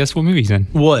in? Guess what movie he's in?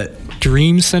 What?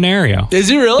 Dream Scenario. Is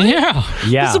he really? Yeah.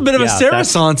 Yeah. It's a bit of a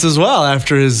Cera-sance as well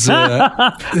after his, his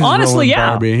Honestly, role in yeah.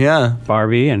 Barbie. Yeah.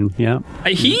 Barbie and yeah.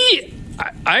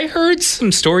 I heard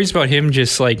some stories about him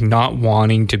just like not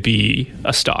wanting to be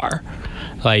a star.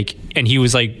 Like, and he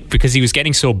was like, because he was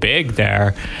getting so big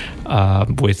there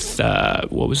with,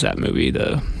 what was that movie?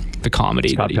 The comedy.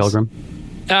 Scott Pilgrim.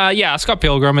 Yeah, Scott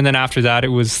Pilgrim, and then after that, it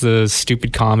was the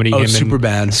stupid comedy. Oh, him and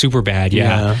Superbad. Superbad,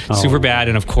 yeah. Superbad,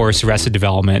 and of course, Arrested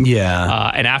Development.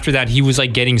 Yeah. And after that, he was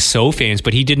like getting so famous,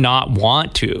 but he did not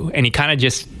want to, and he kind of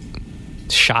just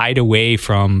shied away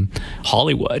from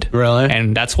Hollywood. Really?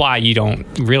 And that's why you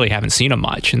haven't seen him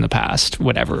much in the past,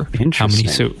 how many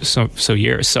so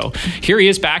years. So here he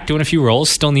is back doing a few roles,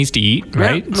 still needs to eat,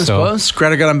 right? Yeah, I suppose.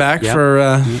 Greta got him back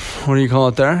for, what do you call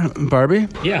it there? Barbie?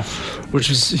 Yeah. Which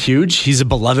is huge. He's a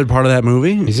beloved part of that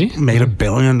movie. Is he? Made $1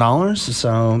 billion.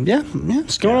 So, yeah,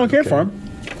 it's going okay for him.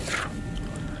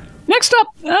 Next up,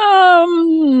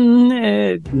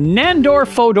 Nandor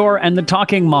Fodor and the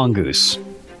Talking Mongoose.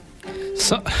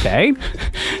 So, Okay.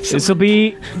 This will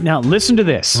be, now listen to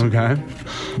this. Okay.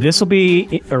 This will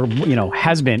be, or,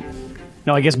 has been.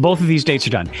 No, I guess both of these dates are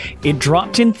done. It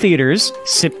dropped in theaters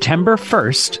September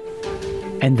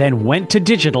 1st and then went to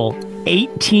digital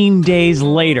 18 days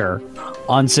later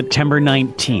on September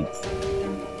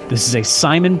 19th. This is a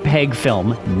Simon Pegg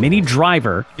film. Minnie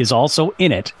Driver is also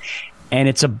in it. And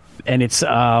it's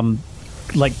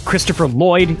like Christopher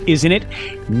Lloyd is in it.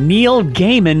 Neil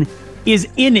Gaiman is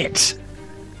in it.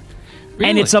 really?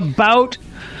 And it's about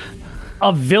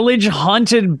a village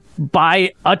haunted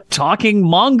by a talking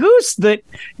mongoose that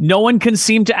no one can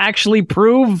seem to actually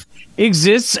prove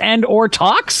exists and or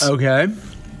talks. Okay.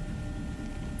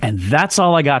 And that's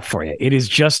all I got for you. It is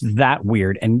just that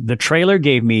weird. And the trailer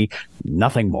gave me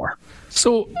nothing more.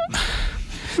 So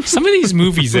some of these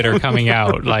movies that are coming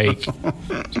out, like,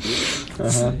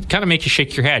 kind of make you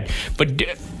shake your head. But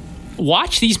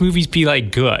watch these movies be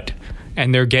like good.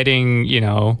 And they're getting,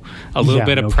 a little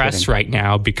bit of press right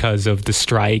now because of the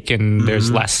strike, and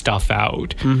there's less stuff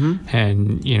out.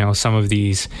 And, some of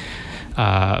these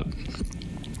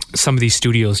some of these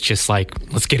studios just like,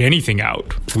 let's get anything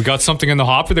out. We got something in the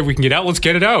hopper that we can get out. Let's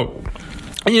get it out.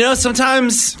 You know,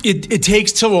 sometimes it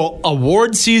takes till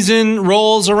award season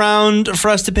rolls around for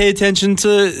us to pay attention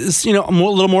to, you know, a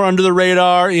little more under the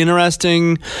radar,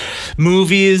 interesting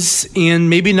movies. And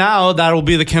maybe now that'll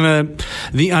be the kind of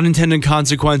the unintended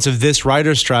consequence of this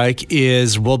writer strike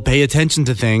is we'll pay attention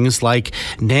to things like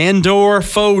Nandor,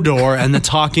 Fodor, and the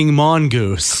Talking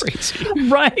Mongoose. Crazy.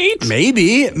 Right?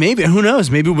 Maybe, who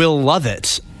knows? Maybe we'll love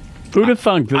it. Who'd have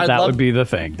thunk that would be the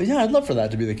thing? Yeah, I'd love for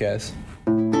that to be the case.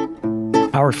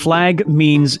 Our Flag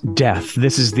Means Death.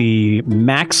 This is the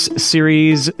Max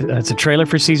series. It's a trailer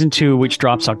for season 2, which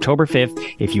drops October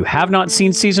 5th. If you have not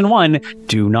seen season 1,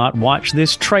 do not watch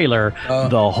this trailer.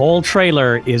 The whole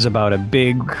trailer is about a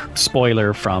big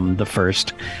spoiler from the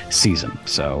first season.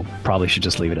 So probably should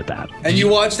just leave it at that. And you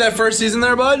watched that first season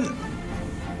there, bud?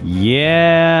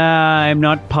 Yeah, I'm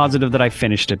not positive that I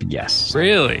finished it, but yes.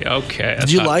 Really? Okay. Did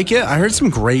you like it? I heard some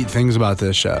great things about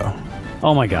this show.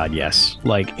 Oh my God, yes.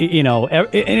 Like, you know,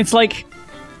 and it's like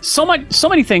so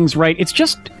many things, right? It's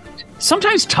just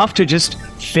sometimes tough to just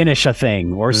finish a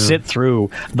thing or sit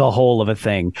through the whole of a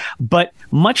thing. But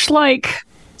much like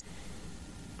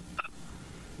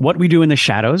What We Do in the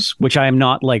Shadows, which I am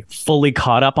not like fully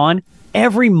caught up on,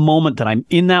 every moment that I'm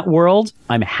in that world,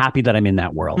 I'm happy that I'm in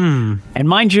that world. And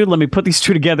mind you, let me put these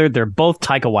two together. They're both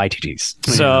Taika Waititi's.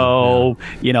 So,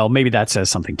 you know, maybe that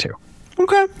says something too.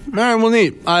 Okay. All right. Well,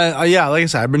 neat. Yeah, like I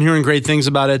said, I've been hearing great things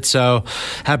about it, so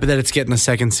happy that it's getting a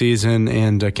second season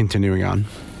and continuing on.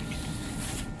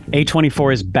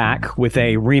 A24 is back with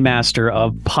a remaster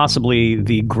of possibly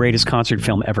the greatest concert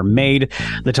film ever made.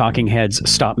 The Talking Heads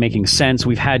Stop Making Sense.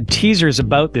 We've had teasers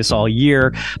about this all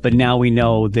year, but now we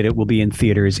know that it will be in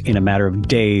theaters in a matter of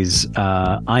days.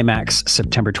 IMAX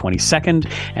September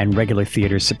 22nd and regular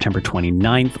theaters September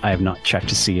 29th. I have not checked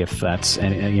to see if that's,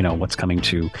 you know, what's coming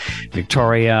to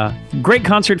Victoria. Great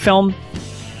concert film.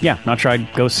 Yeah, not sure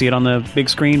I'd go see it on the big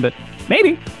screen, but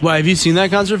maybe. Well, have you seen that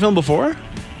concert film before?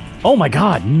 Oh my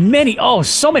God,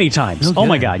 so many times. Okay. Oh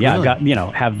my God, yeah, really? I've got, you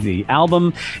know, have the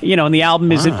album, you know, and the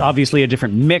album is obviously a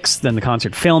different mix than the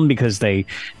concert film because they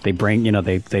bring, you know,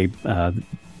 they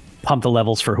pump the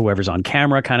levels for whoever's on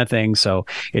camera kind of thing. So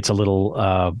it's a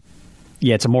little,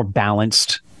 it's a more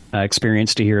balanced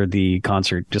experience to hear the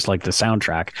concert, just like the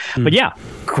soundtrack. But yeah,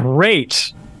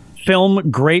 great film,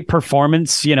 great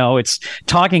performance. You know, it's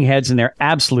Talking Heads in their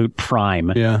absolute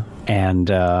prime. Yeah.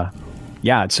 And,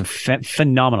 yeah, it's a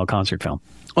phenomenal concert film.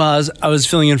 Well, I was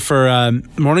filling in for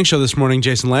morning show this morning.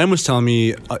 Jason Lamb was telling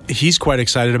me he's quite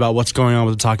excited about what's going on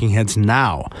with the Talking Heads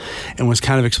now and was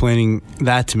kind of explaining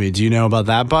that to me. Do you know about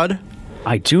that, bud?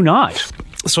 I do not.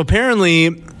 So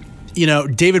apparently, you know,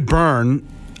 David Byrne,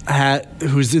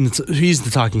 he's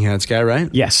the Talking Heads guy, right?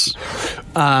 Yes.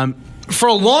 For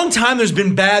a long time, there's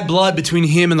been bad blood between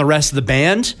him and the rest of the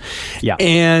band. Yeah.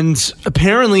 And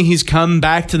apparently he's come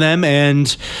back to them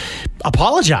and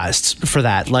apologized for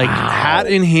that. Like, hat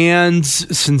in hand,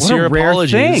 sincere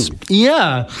apologies. Thing.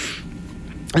 Yeah.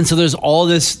 And so there's all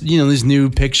this, you know, these new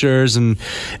pictures and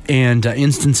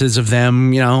instances of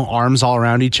them, you know, arms all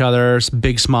around each other,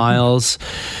 big smiles,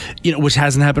 you know, which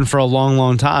hasn't happened for a long,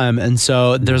 long time. And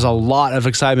so there's a lot of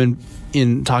excitement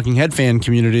in Talking Head fan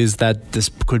communities that this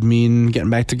could mean getting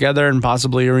back together and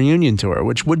possibly a reunion tour,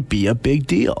 which would be a big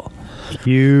deal.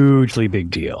 Hugely big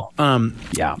deal.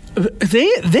 Yeah.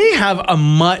 They have a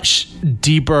much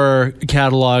deeper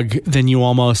catalog than you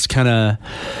almost kind of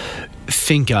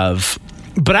think of.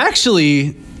 But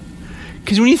actually,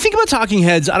 because when you think about Talking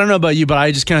Heads, I don't know about you, but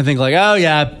I just kind of think like, oh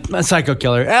yeah, a Psycho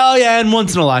Killer. Oh yeah, and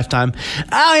Once in a Lifetime.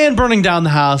 Oh, and Burning Down the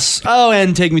House. Oh,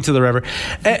 and Take Me to the River.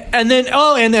 And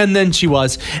then She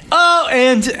Was. Oh,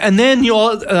 and then you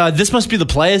all. This Must Be the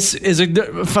Place is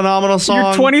a phenomenal song.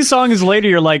 You're 20 songs later,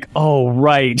 you're like, oh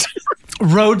right.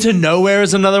 Road to Nowhere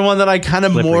is another one that I kind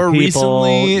of Slippery more People,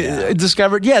 recently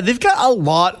discovered. Yeah, they've got a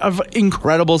lot of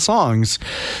incredible songs.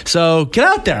 So get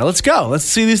out there. Let's go. Let's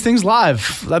see these things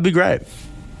live. That'd be great.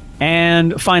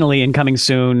 And finally, and coming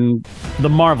soon, The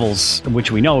Marvels,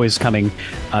 which we know is coming.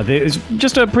 There's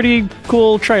just a pretty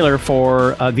cool trailer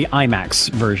for the IMAX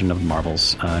version of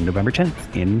Marvels, November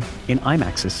 10th in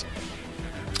IMAXs.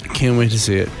 Can't wait to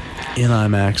see it in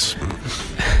IMAX.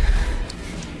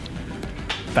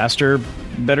 Faster,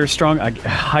 better, strong,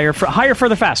 higher,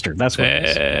 further, faster. That's what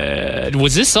it is.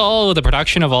 Was this all the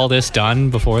production of all this done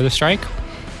before the strike?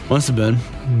 Must have been.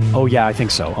 Oh yeah, I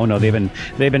think so. Oh no, they've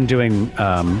been doing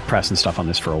press and stuff on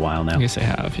this for a while now. I guess they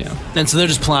have, yeah. And so they're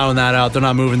just plowing that out. They're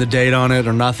not moving the date on it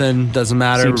or nothing. Doesn't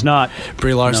matter. Seems not.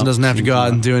 Brie Larson doesn't have to go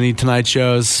out and do any Tonight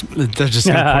shows. They're just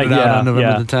going to put it out on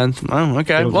November the 10th. Oh,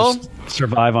 okay. It'll just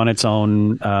survive on its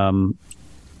own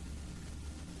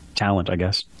talent, I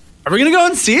guess. Are we going to go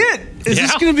and see it? Is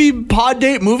this going to be pod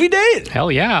date, movie date?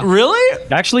 Hell yeah. Really?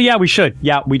 Actually, yeah, we should.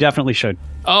 Yeah, we definitely should.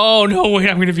 Oh, no, wait,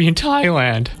 I'm going to be in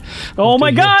Thailand. Oh my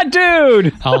God,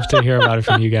 dude! I'll have to hear about it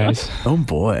from you guys. Oh,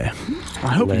 boy. I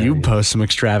hope you post some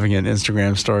extravagant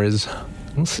Instagram stories.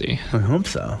 We'll see. I hope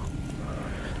so.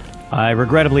 I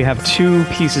regrettably have 2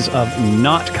 pieces of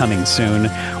not coming soon.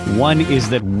 One is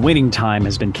that Winning Time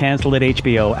has been canceled at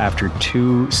HBO after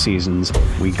 2 seasons.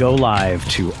 We go live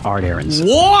to Art Aronson.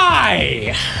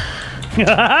 Why?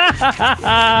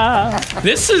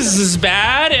 This is as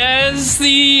bad as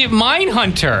the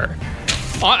Mindhunter.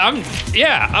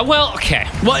 Well, okay.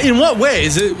 Well, in what way?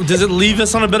 Does it leave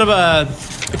us on a bit of a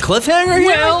cliffhanger here?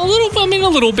 Well, a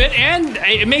little bit, and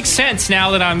it makes sense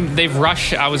now that they've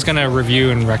rushed. I was going to review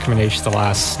and recommendation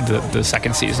the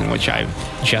second season, which I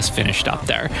just finished up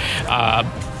there.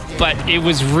 But it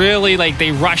was really like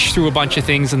they rushed through a bunch of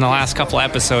things in the last couple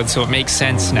episodes, so it makes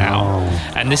sense now.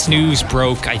 And this news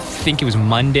broke, I think it was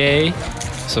Monday,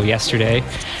 so yesterday,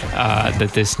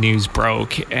 that this news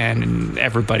broke, and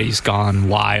everybody's gone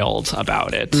wild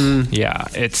about it. Yeah,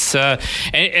 it's and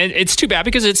it's too bad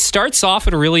because it starts off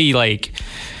at a really like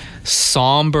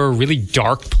somber, really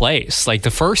dark place. Like the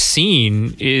first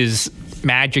scene is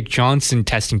Magic Johnson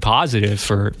testing positive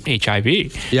for HIV.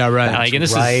 Yeah, right. Like, and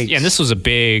this was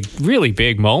a really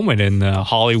big moment in the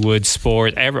Hollywood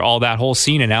sport, all that whole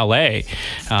scene in LA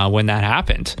when that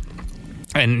happened.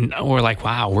 And we're like,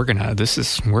 wow, we're gonna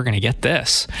get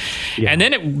this. Yeah. And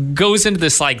then it goes into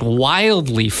this like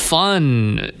wildly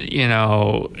fun,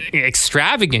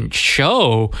 extravagant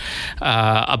show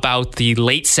about the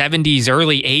late 70s,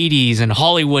 early 80s and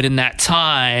Hollywood in that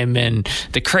time, and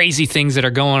the crazy things that are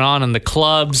going on in the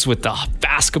clubs with the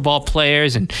basketball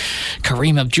players and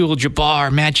Kareem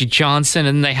Abdul-Jabbar, Magic Johnson,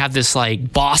 and they have this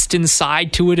like Boston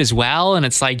side to it as well. And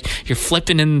it's like you're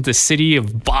flipping in the city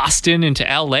of Boston into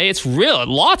LA. It's real.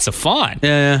 Lots of fun.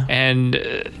 Yeah. And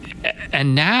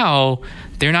now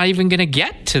they're not even going to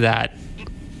get to that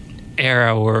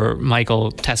era where Michael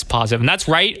tests positive. And that's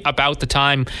right about the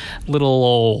time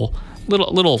little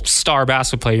star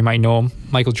basketball player, you might know him,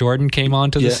 Michael Jordan, came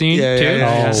onto the scene too.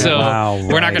 Yeah. So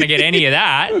we're not going to get any of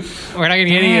that.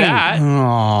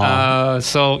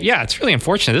 So yeah, it's really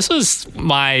unfortunate. This was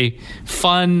my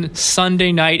fun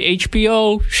Sunday night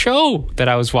HBO show that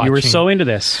I was watching. You were so into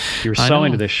this.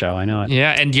 Into this show. I know it.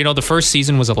 Yeah, and the first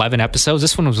season was 11 episodes.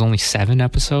 This one was only 7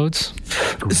 episodes.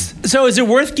 So is it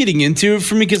worth getting into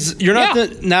for me? Because you're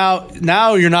not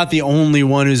now you're not the only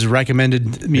one who's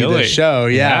recommended me this show.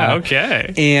 Yeah.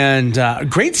 Okay. And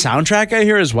great soundtrack I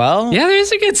hear as well. Yeah,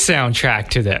 there's a good soundtrack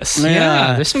to this.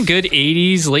 Yeah. There's some good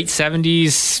 80s, late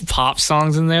 70s pop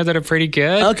songs in there that are pretty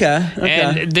good. Okay.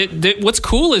 And what's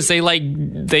cool is they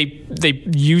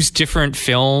use different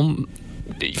film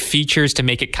features to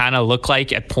make it kind of look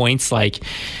like at points like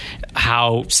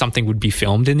how something would be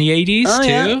filmed in the 80s too.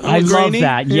 Yeah. I love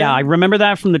that. Yeah, I remember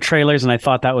that from the trailers, and I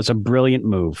thought that was a brilliant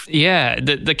move. Yeah,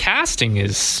 the casting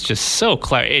is just so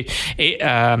clever.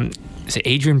 Is it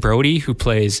Adrian Brody who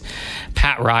plays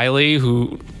Pat Riley,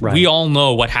 who we all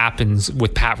know what happens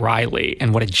with Pat Riley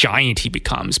and what a giant he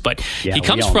becomes, but he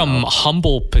comes from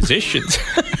humble positions.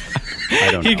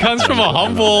 He comes from a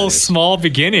humble, small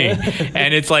beginning,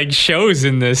 and it's like shows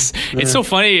in this. It's so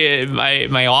funny.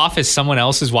 My office, someone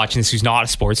else is watching this who's not a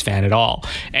sports fan at all,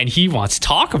 and he wants to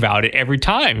talk about it every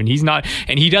time, and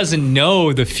he doesn't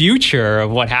know the future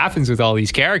of what happens with all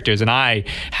these characters, and I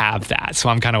have that, so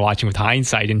I'm kind of watching with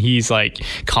hindsight, and he's like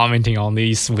commenting on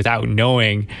these without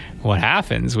knowing what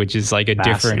happens, which is like a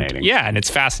different, and it's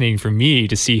fascinating for me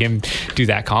to see him do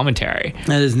that commentary.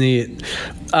 That is neat.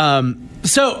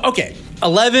 So, okay,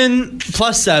 11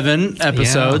 plus 7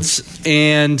 episodes,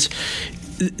 and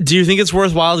do you think it's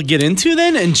worthwhile to get into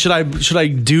then? And should I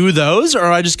do those, or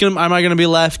am I gonna be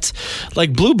left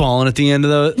like blue balling at the end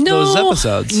of those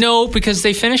episodes? No, because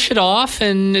they finish it off,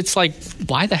 and it's like,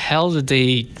 why the hell did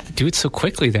they do it so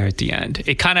quickly there at the end?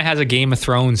 It kind of has a Game of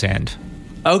Thrones end.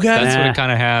 Okay. That's what it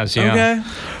kind of has, yeah. Okay.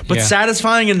 But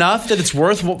satisfying enough that it's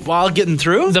worthwhile getting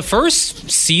through? The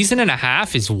first season and a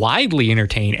half is widely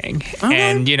entertaining. Okay.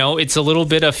 And, it's a little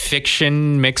bit of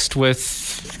fiction mixed with,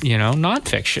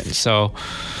 nonfiction. So,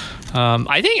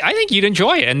 I think you'd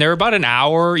enjoy it, and they're about an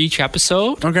hour each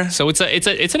episode. Okay. So it's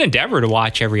an endeavor to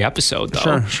watch every episode,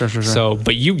 though. Sure. So,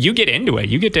 but you get into it.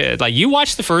 You get to you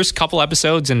watch the first couple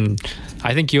episodes, and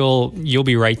I think you'll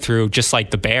be right through. Just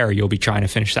like The Bear, you'll be trying to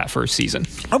finish that first season.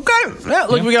 Okay. Yeah,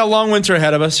 look, we got a long winter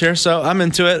ahead of us here, so I'm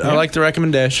into it. I like the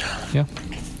recommendation. Yeah.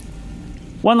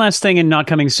 One last thing in not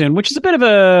coming soon, which is a bit of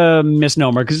a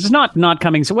misnomer because it's not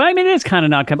coming soon. Well, I mean, it is kind of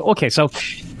not coming. Okay, so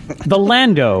the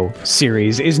Lando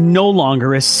series is no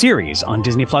longer a series on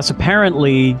Disney Plus.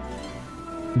 Apparently,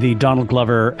 the Donald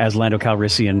Glover as Lando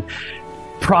Calrissian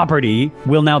property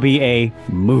will now be a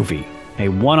movie, a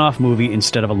one-off movie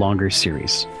instead of a longer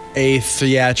series. A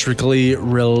theatrically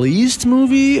released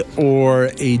movie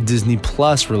or a Disney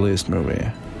Plus released movie?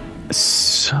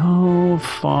 So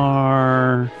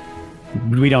far,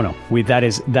 we don't know. That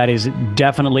is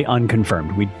definitely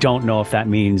unconfirmed. We don't know if that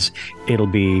means it'll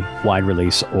be wide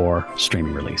release or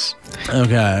streaming release.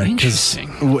 Okay. Interesting.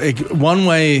 One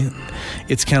way,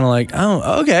 it's kind of like,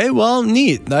 oh, okay, well,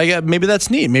 neat. Maybe that's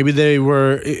neat. Maybe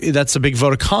that's a big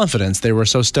vote of confidence. They were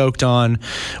so stoked on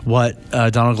what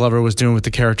Donald Glover was doing with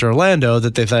the character Orlando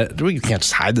that they thought, we can't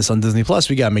just hide this on Disney Plus.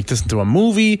 We got to make this into a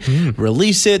movie,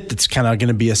 release it. It's kind of going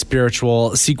to be a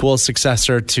spiritual sequel,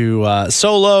 successor to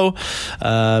Solo.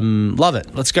 Love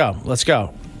it. Let's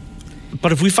go.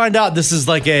 But if we find out this is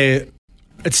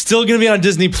it's still going to be on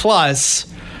Disney Plus,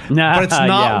 but it's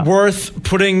not worth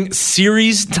putting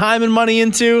series time and money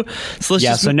into. So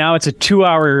so now it's a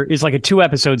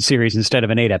 2-episode series instead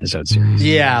of an 8-episode series.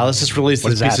 Yeah, let's just release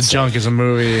this piece of junk as a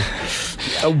movie,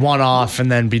 a one-off,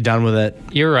 and then be done with it.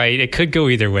 You're right. It could go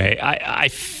either way. I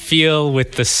feel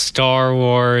with the Star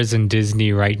Wars and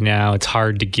Disney right now, it's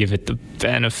hard to give it the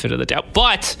benefit of the doubt.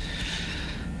 But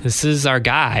this is our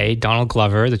guy, Donald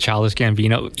Glover, the Childish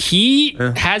Gambino. He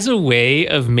has a way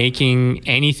of making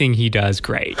anything he does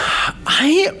great.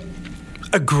 I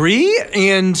agree.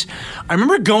 And I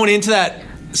remember going into that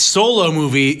Solo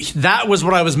movie, that was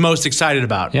what I was most excited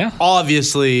about. Yeah.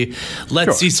 Obviously,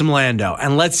 let's see some Lando.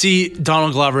 And let's see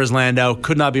Donald Glover as Lando.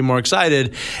 Could not be more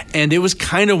excited. And it was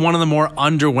kind of one of the more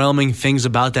underwhelming things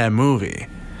about that movie.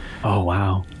 Oh,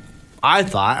 wow. I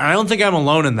thought. And I don't think I'm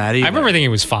alone in that either. I remember thinking it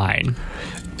was fine.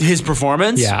 His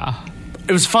performance? Yeah.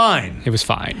 It was fine. It was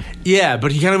fine. Yeah,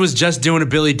 but he kind of was just doing a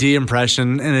Billy D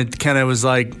impression, and it kind of was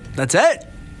like, that's it?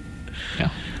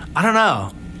 Yeah. I don't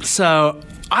know. So,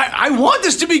 I want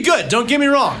this to be good. Don't get me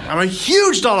wrong. I'm a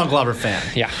huge Donald Glover fan.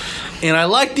 Yeah. And I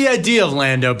like the idea of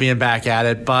Lando being back at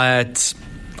it, but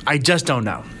I just don't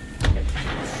know.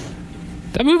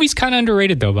 That movie's kind of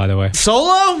underrated, though, by the way.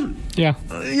 Solo? Yeah.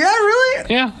 Yeah, really?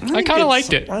 Yeah. I kind of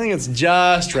liked it. I think it's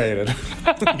just rated.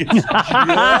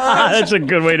 That's a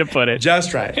good way to put it.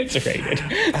 Just right. It's rated.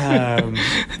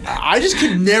 I just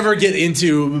could never get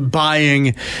into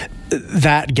buying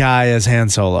that guy as Han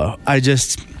Solo.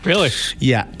 Really?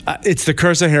 Yeah. It's the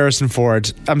curse of Harrison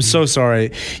Ford. I'm so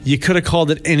sorry. You could have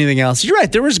called it anything else. You're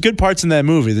right. There was good parts in that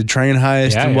movie. The train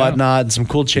heist and whatnot, and some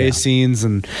cool chase scenes.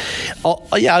 And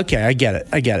okay, I get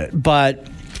it. But...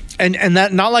 And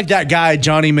that, not like that guy,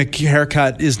 Johnny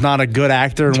McHaircut, is not a good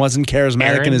actor and wasn't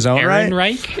charismatic in his own right.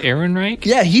 Aaron Reich?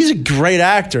 Yeah, he's a great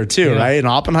actor too, right? In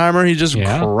Oppenheimer, he just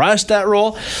crushed that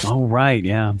role. Oh, right,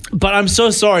 yeah. But I'm so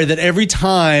sorry that every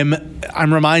time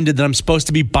I'm reminded that I'm supposed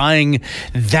to be buying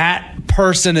that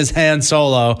person as Han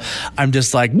Solo, I'm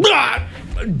just like,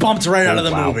 bumped right out of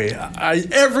the movie.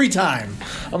 Every time.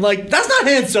 I'm like, that's not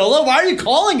Han Solo. Why are you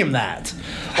calling him that?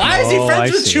 Why is he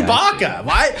friends with Chewbacca?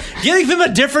 Why giving him a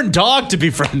different dog to be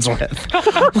friends with?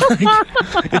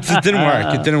 It didn't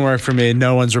work. It didn't work for me.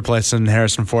 No one's replacing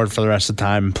Harrison Ford for the rest of the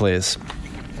time, please.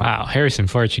 Wow, Harrison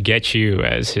Ford should get you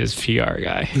as his PR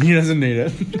guy. He doesn't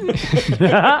need it.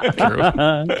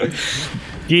 True.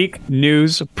 Geek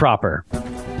News Proper.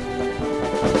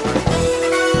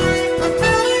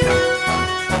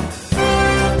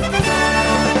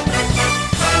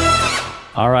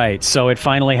 All right, so it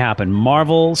finally happened.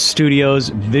 Marvel Studios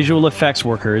visual effects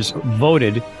workers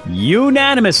voted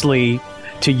unanimously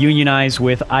to unionize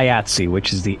with IATSE,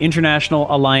 which is the International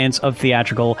Alliance of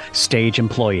Theatrical Stage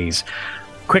Employees.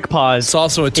 Quick pause. It's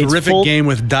also a terrific game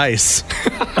with dice.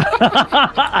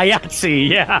 IATSE,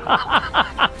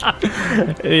 yeah.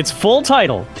 Its full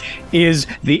title is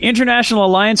the International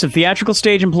Alliance of Theatrical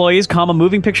Stage Employees,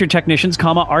 moving picture technicians,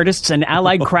 artists and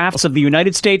allied crafts of the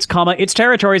United States, its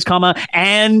territories,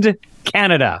 and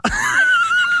Canada.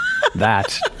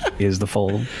 That is the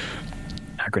full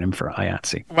acronym for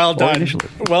IATSE. Well done. Initially.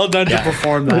 Well done to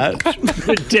perform that.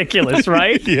 Ridiculous,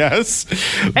 right? Yes.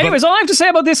 Anyways, all I have to say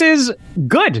about this is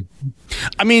good.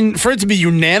 I mean, for it to be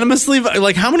unanimously,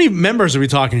 like, how many members are we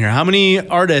talking here? How many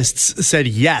artists said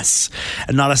yes,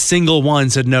 and not a single one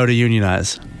said no to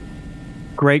unionize?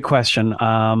 Great question.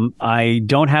 I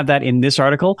don't have that in this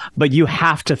article, but you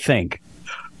have to think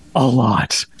a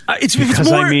lot. It's because,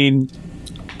 more, I mean,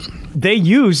 they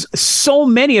use so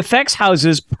many effects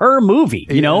houses per movie.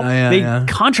 You know, they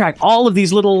contract all of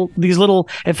these little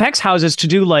effects houses to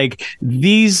do like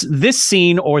this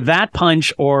scene or that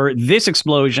punch or this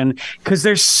explosion, because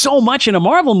there's so much in a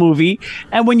Marvel movie.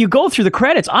 And when you go through the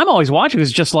credits, I'm always watching.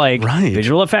 It's just like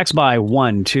visual effects by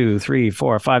 1, 2, 3,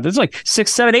 4, 5. There's like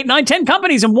 6, 7, 8, 9, 10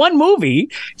 companies in one movie.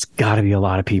 It's got to be a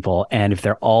lot of people. And if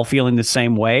they're all feeling the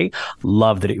same way,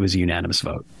 love that it was a unanimous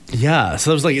vote. Yeah,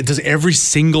 so it was like, does every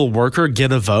single worker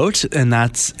get a vote, and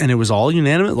it was all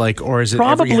unanimous, like, or is it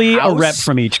probably every house? A rep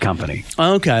from each company?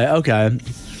 Okay.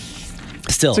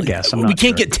 Still, it's a guess. We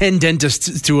can't get 10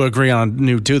 dentists to agree on a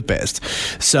new toothpaste.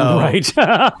 So right.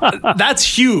 That's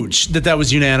huge that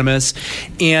was unanimous.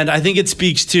 And I think it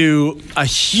speaks to a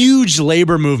huge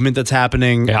labor movement that's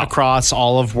happening across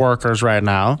all of workers right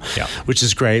now, which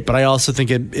is great. But I also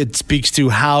think it speaks to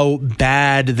how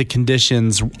bad the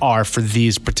conditions are for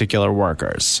these particular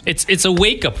workers. It's a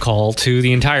wake-up call to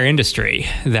the entire industry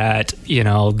that, you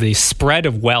know, the spread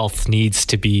of wealth needs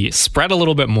to be spread a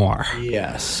little bit more.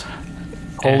 Yes.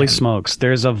 Holy smokes.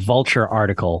 There's a Vulture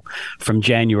article from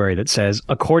January that says,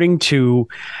 according to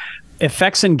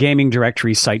effects and gaming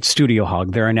directory site Studio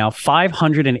Hog, there are now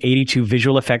 582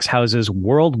 visual effects houses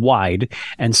worldwide,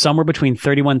 and somewhere between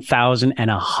 31,000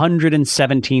 and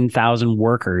 117,000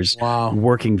 workers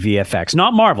working VFX.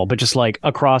 Not Marvel, but just like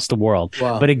across the world.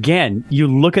 Wow. But again, you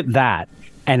look at that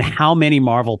and how many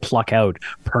Marvel pluck out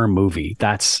per movie.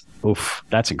 That's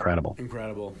incredible.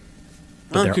 Incredible.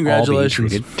 But congratulations. All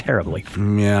being treated terribly.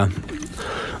 Yeah.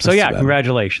 So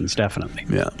congratulations, definitely.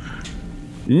 Yeah.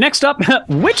 Next up,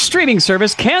 which streaming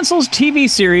service cancels TV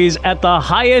series at the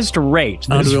highest rate?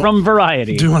 This is from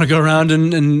Variety. Do you want to go around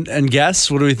and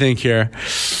guess? What do we think here?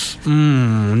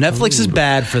 Netflix is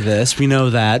bad for this. We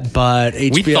know that, but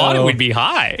HBO... We thought it would be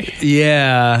high.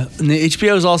 Yeah. And the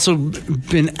HBO has also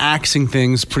been axing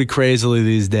things pretty crazily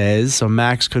these days, so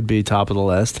Max could be top of the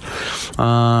list.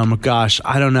 Gosh,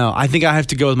 I don't know. I think I have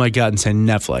to go with my gut and say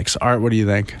Netflix. Art, what do you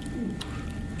think?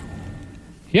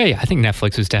 Yeah, I think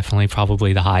Netflix is definitely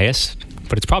probably the highest,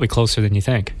 but it's probably closer than you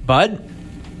think. Bud?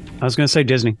 I was going to say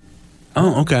Disney.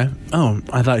 Oh, okay. Oh,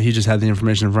 I thought he just had the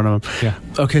information in front of him. Yeah.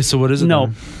 Okay, so what is it?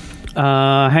 No.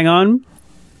 Hang on.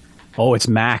 Oh, it's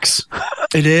Max.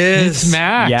 It is. It's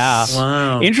Max. Yeah.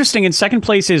 Wow. Interesting. In second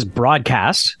place is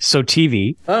broadcast, so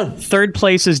TV. Oh. Third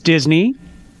place is Disney.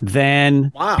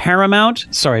 Then Paramount.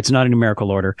 Sorry, it's not in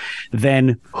numerical order.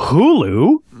 Then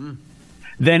Hulu.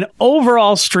 Then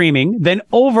overall streaming, then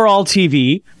overall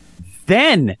TV,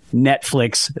 then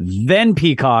Netflix, then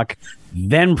Peacock,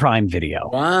 then Prime Video.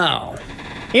 Wow.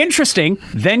 Interesting.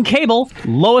 Then cable,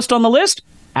 lowest on the list,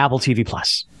 Apple TV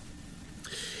Plus.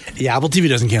 Yeah, Apple TV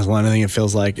doesn't cancel anything. It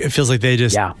feels like they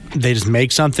just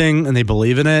make something and they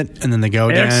believe in it, and then they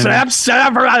go down. Except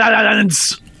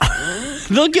Severance.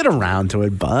 They'll get around to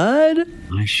it, bud.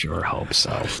 I sure hope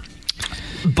so.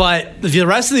 But the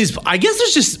rest of these, I guess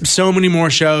there's just so many more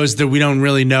shows that we don't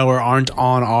really know or aren't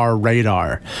on our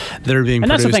radar that are being produced. And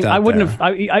that's the thing. I wouldn't have.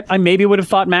 I maybe would have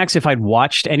thought Max if I'd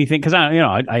watched anything, because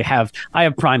I have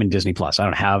Prime and Disney Plus. I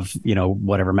don't have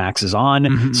whatever Max is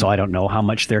on, so I don't know how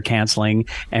much they're canceling.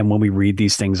 And when we read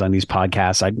these things on these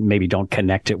podcasts, I maybe don't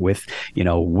connect it with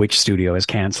which studio is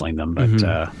canceling them.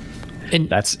 But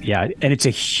and it's a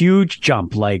huge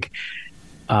jump. Like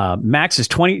Max is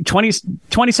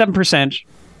 27%.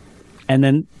 And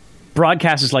then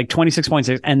broadcast is like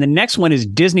 26.6. And the next one is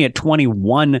Disney at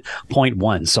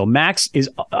 21.1. So Max is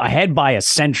ahead by a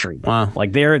century. Wow.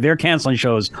 Like they're canceling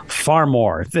shows far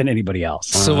more than anybody else.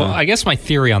 So I guess my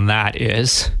theory on that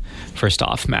is, first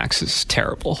off, Max is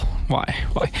terrible. Why?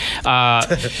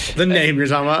 The name you're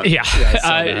talking about? Yeah.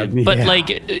 But like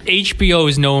HBO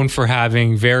is known for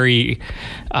having very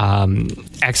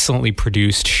excellently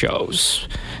produced shows.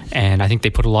 And I think they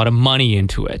put a lot of money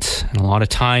into it and a lot of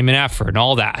time and effort and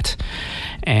all that.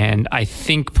 And I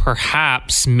think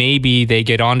perhaps maybe they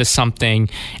get onto something,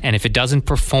 and if it doesn't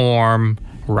perform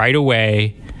right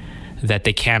away, that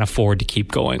they can't afford to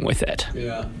keep going with it.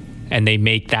 Yeah. And they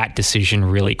make that decision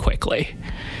really quickly.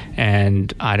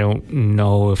 And I don't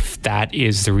know if that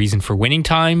is the reason for Winning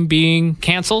Time being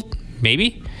canceled.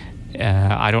 Maybe.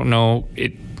 I don't know.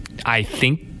 I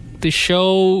think the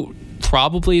show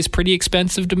probably is pretty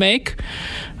expensive to make.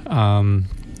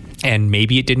 And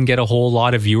maybe it didn't get a whole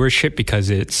lot of viewership because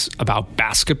it's about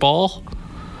basketball.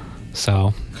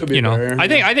 So, better. I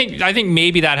think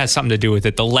maybe that has something to do with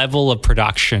it. The level of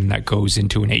production that goes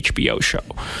into an HBO show.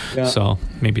 Yeah. So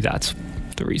maybe that's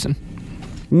the reason.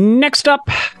 Next up,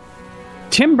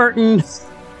 Tim Burton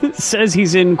says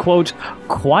he's in, quote,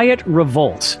 quiet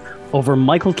revolt over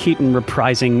Michael Keaton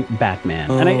reprising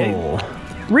Batman.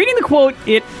 And reading the quote,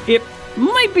 it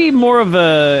might be more of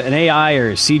an AI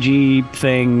or CG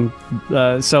thing.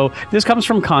 So this comes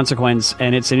from Consequence,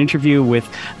 and it's an interview with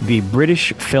the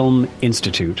British Film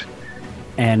Institute.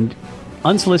 And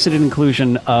unsolicited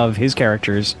inclusion of his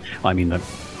characters, the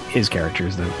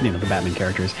Batman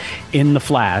characters, in The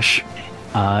Flash,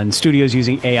 and studios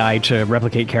using AI to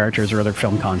replicate characters or other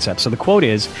film concepts. So the quote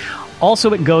is,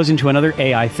 also it goes into another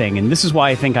AI thing, and this is why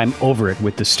I think I'm over it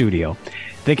with the studio.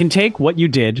 They can take what you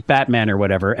did, Batman or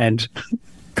whatever, and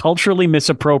culturally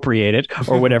misappropriate it,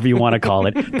 or whatever you want to call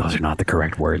it. Those are not the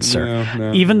correct words, sir.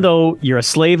 No. Even though you're a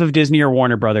slave of Disney or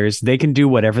Warner Brothers, they can do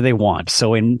whatever they want.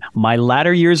 So in my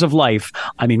latter years of life,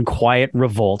 I'm in quiet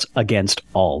revolt against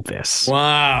all this.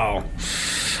 Wow.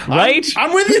 Right?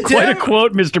 I'm with you, Tim. Quite a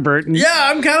quote, Mr. Burton.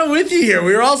 Yeah, I'm kind of with you here.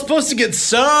 We were all supposed to get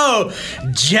so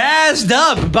jazzed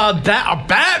up about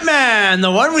Batman,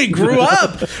 the one we grew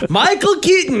up. Michael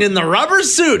Keaton in the rubber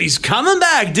suit. He's coming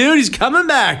back, dude. He's coming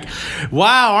back.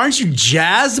 Wow, aren't you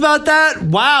jazzed about that?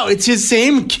 Wow, it's his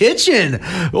same kitchen.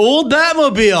 Old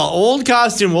Batmobile, old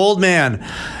costume, old man.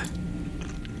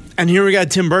 And here we got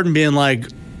Tim Burton being like,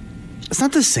 it's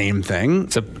not the same thing.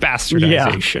 It's a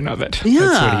bastardization of it. Yeah.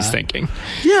 That's what he's thinking.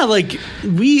 Yeah, like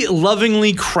we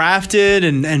lovingly crafted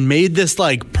and made this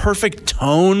like perfect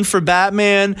tone for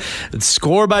Batman. It's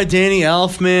score by Danny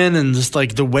Elfman, and just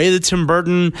like the way that Tim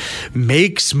Burton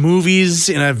makes movies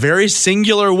in a very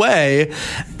singular way.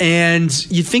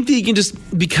 And you think that you can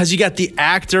just, because you got the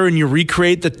actor and you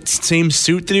recreate the same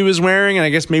suit that he was wearing, and I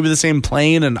guess maybe the same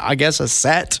plane and I guess a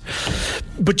set,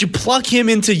 but you pluck him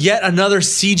into yet another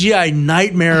CGI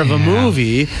nightmare of a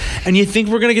movie, and you think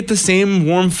we're gonna get the same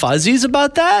warm fuzzies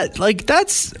about that? Like,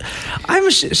 that's,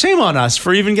 shame on us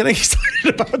for even getting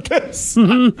excited about this.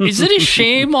 Is it a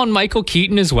shame on Michael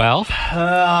Keaton as well?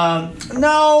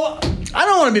 No, I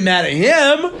don't want to be mad at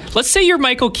him. Let's say you're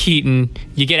Michael Keaton.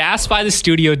 You get asked by the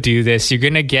studio to do this. You're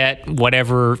gonna get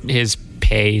whatever his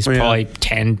pay is, probably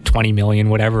 10, 20 million,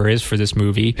 whatever it is for this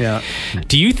movie. Yeah.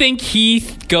 Do you think he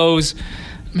goes,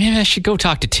 maybe I should go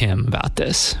talk to Tim about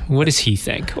this? What does he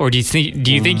think? Or do you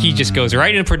think he just goes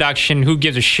right into production? Who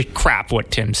gives a crap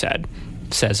what Tim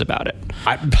says about it?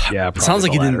 It sounds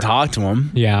like he didn't talk to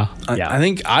him. Yeah. I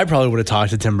think I probably would have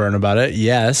talked to Tim Burton about it,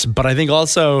 yes. But I think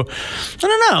also, I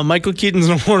don't know, Michael Keaton's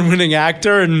an award-winning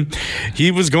actor, and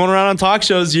he was going around on talk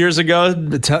shows years ago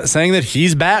saying that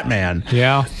he's Batman.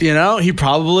 Yeah. You know, he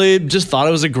probably just thought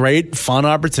it was a great, fun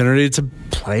opportunity to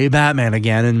play Batman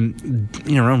again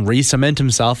and, re-cement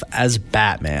himself as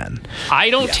Batman. I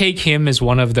don't take him as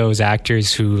one of those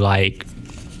actors who, like,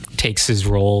 takes his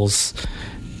roles,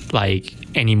 like,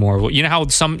 anymore. You know how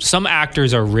some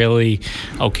actors are really,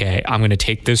 okay, I'm going to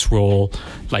take this role,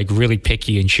 like really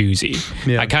picky and choosy.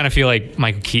 Yeah. I kind of feel like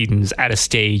Michael Keaton's at a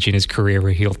stage in his career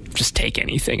where he'll just take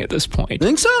anything at this point.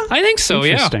 Think so? I think so.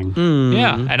 Interesting.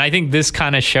 Yeah. Yeah. And I think this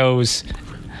kind of shows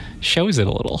it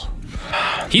a little.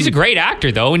 He's a great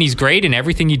actor though, and he's great in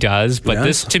everything he does, but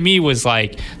this to me was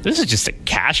like, this is just a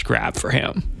cash grab for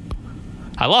him.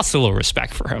 I lost a little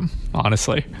respect for him,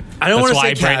 honestly. I don't want to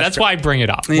say that's why I bring it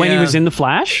up. When he was in The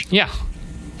Flash? Yeah.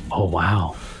 Oh,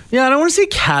 wow. Yeah, I don't want to say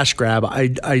cash grab.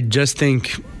 I just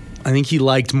think he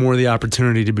liked more the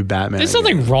opportunity to be Batman. There's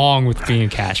nothing wrong with being a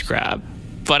cash grab,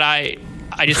 but I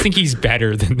just think he's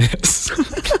better than this.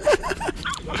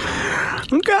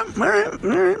 Okay. All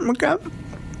right.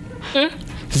 Okay.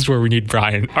 This is where we need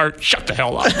Brian. Art, shut the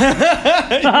hell up.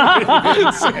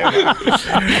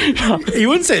 He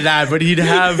wouldn't say that, but he'd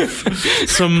have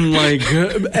some like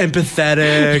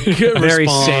empathetic, very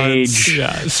response.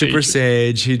 sage, super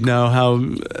sage. He'd know how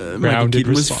Michael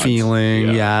Keaton was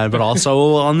feeling, but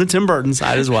also on the Tim Burton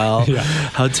side as well,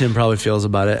 how Tim probably feels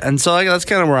about it. And so that's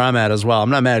kind of where I'm at as well. I'm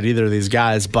not mad at either of these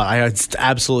guys, but I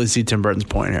absolutely see Tim Burton's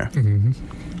point here. Mm-hmm.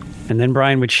 And then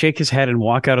Brian would shake his head and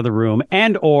walk out of the room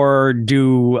or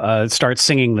start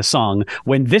singing the song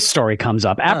when this story comes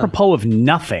up. Apropos of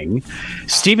nothing,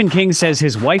 Stephen King says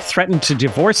his wife threatened to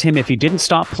divorce him if he didn't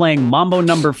stop playing Mambo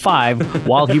No. 5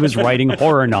 while he was writing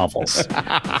horror novels.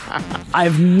 I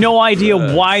have no idea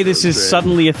why this is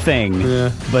suddenly a thing,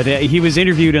 but he was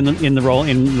interviewed in the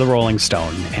Rolling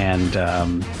Stone,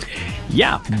 and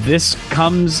yeah, this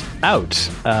comes out.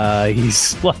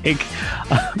 He's like,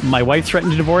 my wife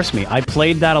threatened to divorce me. I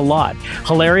played that a lot.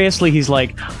 Hilariously, he's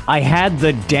like, I had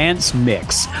the dance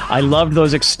mix. I loved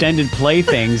those extended play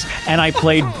things, and I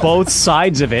played both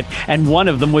sides of it, and one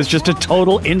of them was just a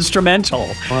total instrumental.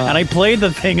 Wow. And I played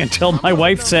the thing until my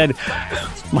wife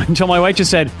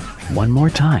just said, one more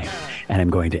time, and I'm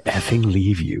going to effing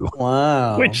leave you.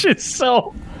 Wow. Which is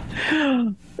so...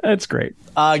 That's great.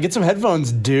 Get some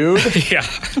headphones, dude. Yeah.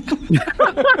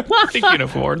 I think you can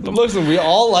afford them. Listen, we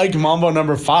all like Mambo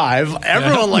number 5.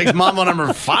 Everyone likes Mambo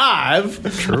number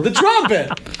 5. True. The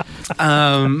trumpet.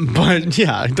 But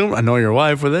yeah, don't annoy your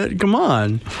wife with it. Come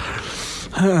on.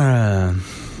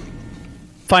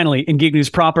 Finally, in Geek News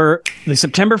proper, the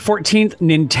September 14th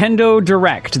Nintendo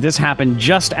Direct. This happened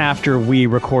just after we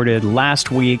recorded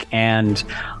last week, and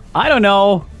I don't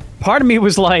know, part of me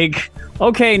was like,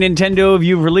 okay, Nintendo,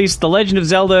 you've released The Legend of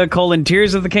Zelda: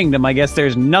 Tears of the Kingdom. I guess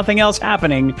there's nothing else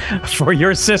happening for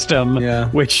your system,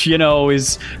 which,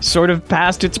 is sort of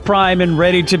past its prime and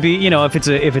ready to be,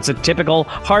 if it's a typical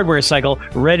hardware cycle,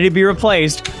 ready to be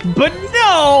replaced. But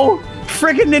no!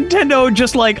 Frickin' Nintendo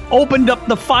just opened up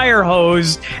the fire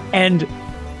hose and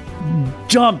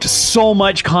dumped so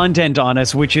much content on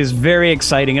us, which is very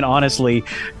exciting and honestly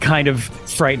kind of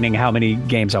frightening how many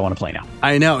games I want to play now.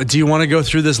 I know. Do you want to go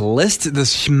through this list,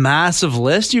 this massive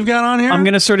list you've got on here? I'm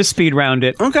going to sort of speed round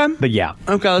it. Okay. But yeah.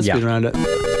 Okay, let's speed round it.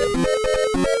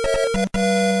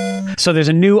 So there's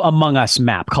a new Among Us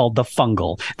map called The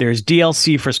Fungal. There's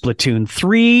DLC for Splatoon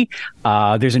 3.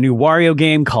 There's a new Wario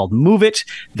game called Move It.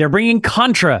 They're bringing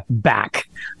Contra back,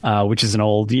 which is an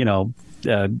old,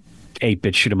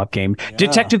 8-bit shoot-'em-up game. Yeah.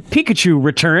 Detective Pikachu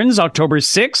returns October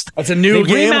 6th. That's a new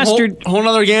game? Whole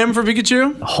nother game for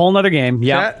Pikachu? Whole nother game,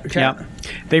 yeah. Okay. Yeah.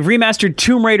 They've remastered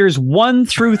Tomb Raiders 1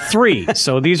 through 3.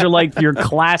 So these are your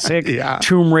classic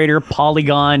Tomb Raider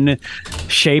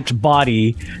polygon-shaped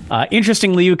body.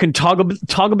 Interestingly, you can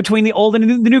toggle between the old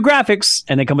and the new graphics,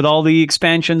 and they come with all the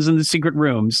expansions and the secret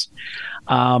rooms.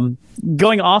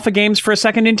 Going off of games for a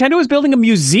second, Nintendo is building a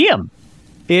museum.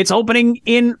 It's opening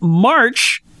in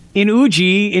March in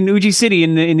Uji City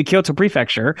in the Kyoto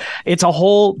Prefecture. It's a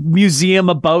whole museum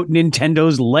about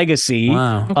Nintendo's legacy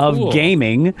of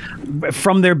gaming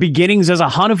from their beginnings as a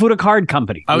Hanafuda card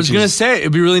company. I was going to say,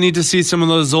 it'd be really neat to see some of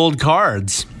those old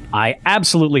cards. I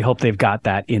absolutely hope they've got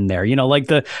that in there.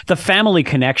 The family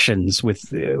connections with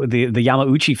the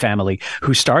Yamauchi family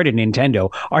who started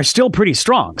Nintendo are still pretty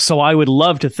strong. So I would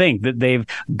love to think that they've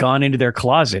gone into their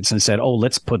closets and said, oh,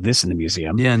 let's put this in the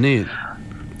museum. Yeah, neat.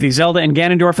 The Zelda and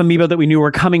Ganondorf amiibo that we knew were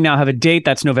coming now have a date.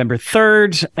 That's November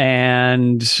 3rd.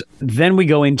 And then we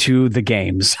go into the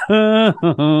games.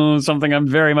 Something I'm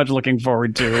very much looking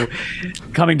forward to.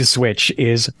 Coming to Switch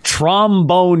is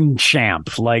Trombone Champ.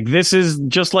 This is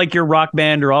just like your Rock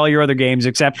Band or all your other games,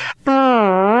 except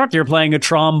you're playing a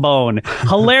trombone.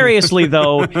 Hilariously,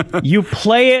 though, you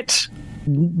play it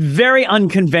very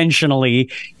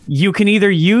unconventionally. You can either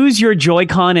use your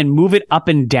Joy-Con and move it up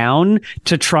and down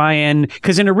to try and,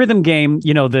 because in a rhythm game,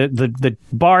 the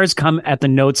bars come at the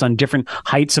notes on different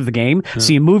heights of the game.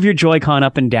 So you move your Joy-Con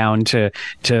up and down to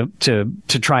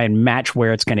try and match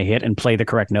where it's going to hit and play the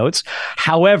correct notes.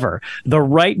 However, the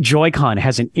right Joy-Con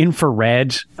has an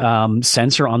infrared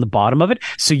sensor on the bottom of it,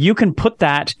 so you can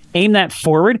aim that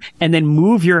forward, and then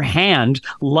move your hand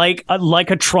like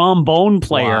a trombone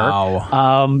player.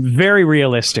 Wow. Very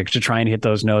realistic to try and hit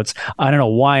those notes. I don't know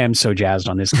why I'm so jazzed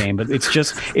on this game, but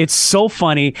it's so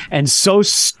funny and so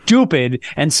stupid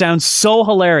and sounds so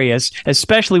hilarious,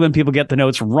 especially when people get the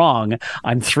notes wrong.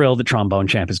 I'm thrilled that Trombone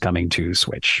Champ is coming to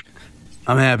Switch.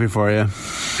 I'm happy for you.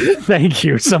 Thank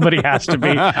you. Somebody has to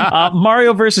be.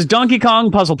 Mario vs. Donkey Kong,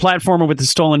 puzzle platformer with the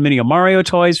stolen Mini Mario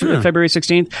toys for February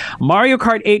 16th. Mario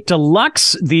Kart 8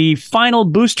 Deluxe, the final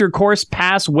booster course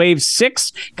pass Wave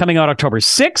 6, coming out October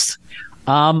 6th.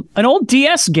 An old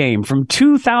DS game from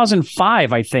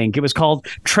 2005, I think. It was called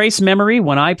Trace Memory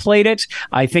when I played it.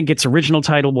 I think its original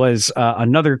title was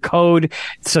Another Code.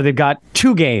 So they've got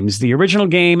two games, the original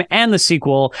game and the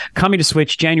sequel, coming to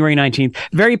Switch January 19th.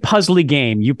 Very puzzly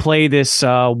game. You play this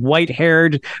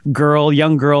white-haired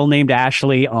young girl named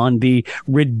Ashley on the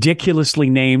ridiculously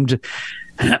named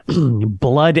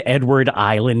Blood Edward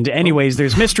Island. Anyways,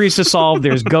 there's mysteries to solve,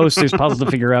 there's ghosts, there's puzzles to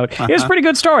figure out. It's a pretty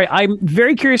good story. I'm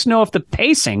very curious to know if the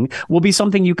pacing will be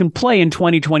something you can play in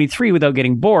 2023 without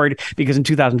getting bored, because in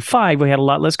 2005 we had a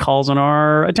lot less calls on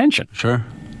our attention. Sure.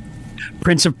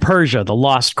 Prince of Persia, The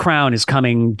Lost Crown is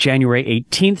coming January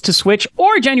 18th to Switch,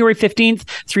 or January 15th,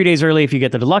 3 days early if you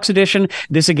get the deluxe edition.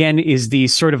 This, again, is the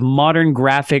sort of modern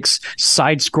graphics,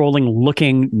 side-scrolling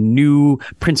looking new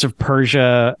Prince of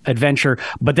Persia adventure,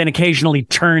 but then occasionally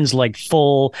turns like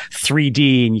full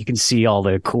 3D, and you can see all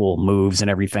the cool moves and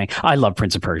everything. I love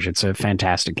Prince of Persia. It's a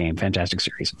fantastic game, fantastic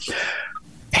series.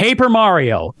 Paper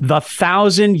Mario, The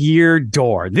 1,000-Year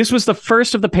Door. This was the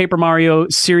first of the Paper Mario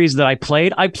series that I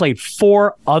played. I played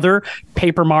 4 other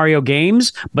Paper Mario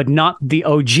games, but not the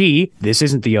OG. This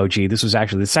isn't the OG. This was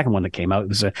actually the second one that came out. It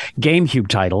was a GameCube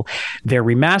title. They're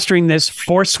remastering this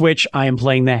for Switch. I am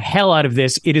playing the hell out of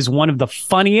this. It is one of the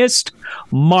funniest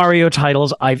Mario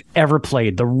titles I've ever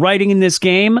played. The writing in this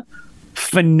game,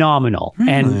 phenomenal.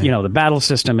 And the battle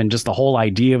system and just the whole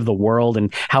idea of the world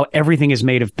and how everything is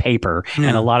made of paper,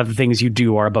 and a lot of the things you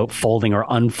do are about folding or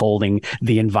unfolding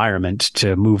the environment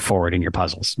to move forward in your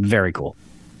puzzles. Very cool.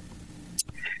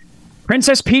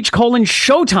 Princess Peach: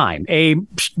 Showtime, a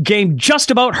game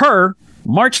just about her,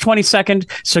 March 22nd,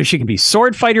 so she can be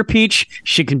Sword Fighter Peach,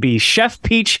 she can be Chef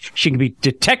Peach, she can be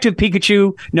Detective Peach,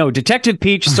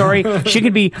 sorry. She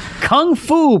can be Kung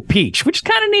Fu Peach, which is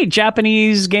kind of neat.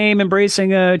 Japanese game embracing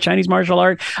Chinese martial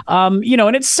art. And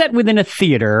it's set within a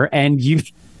theater, and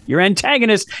your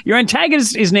antagonist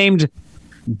is named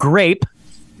Grape.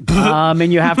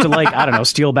 And you have to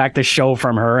steal back the show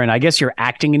from her, and I guess you're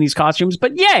acting in these costumes,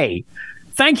 but yay!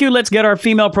 Thank you. Let's get our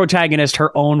female protagonist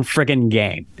her own friggin'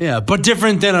 game. Yeah, but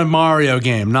different than a Mario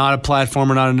game. Not a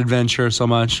platformer, not an adventure so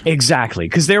much. Exactly.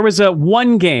 Because there was a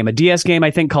DS game,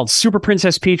 I think, called Super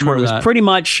Princess Peach, where it was pretty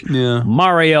much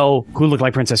Mario who looked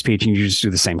like Princess Peach, and you just do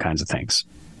the same kinds of things.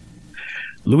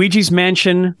 Luigi's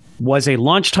Mansion was a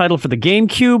launch title for the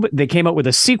GameCube. They came out with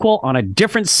a sequel on a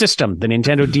different system, the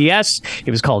Nintendo DS.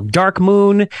 It was called Dark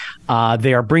Moon.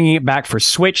 They are bringing it back for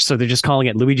Switch, so they're just calling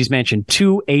it Luigi's Mansion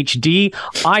 2 HD.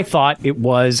 I thought it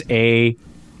was a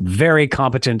very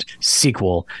competent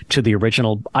sequel to the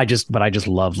original. But I just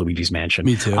love Luigi's Mansion.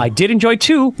 Me too. I did enjoy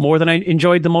 2 more than I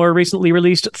enjoyed the more recently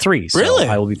released 3. So really?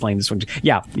 I will be playing this one.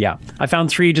 Yeah. I found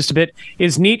 3 just a bit.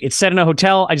 It's neat. It's set in a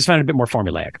hotel. I just found it a bit more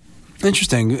formulaic.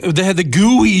 Interesting. They had the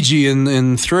Gooigi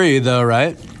in 3, though,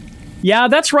 right? Yeah,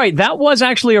 that's right. That was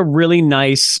actually a really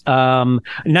nice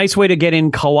way to get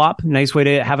in co-op, nice way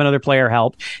to have another player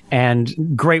help, and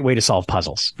great way to solve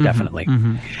puzzles, definitely.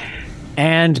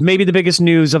 And maybe the biggest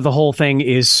news of the whole thing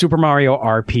is Super Mario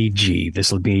RPG.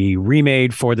 This will be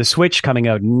remade for the Switch, coming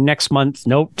out next month.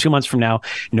 Nope, 2 months from now,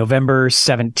 November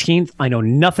 17th. I know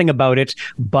nothing about it,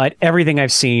 but everything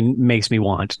I've seen makes me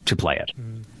want to play it.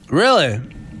 Really?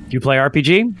 Do you play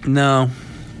RPG? No.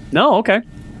 No? Okay.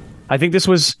 I think this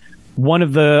was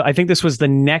the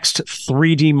next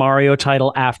 3D Mario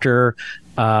title after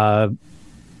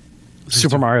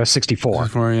Super Mario 64.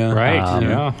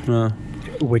 Right.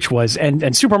 Which was,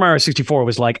 and Super Mario 64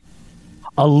 was like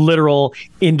a literal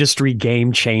industry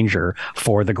game changer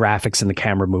for the graphics and the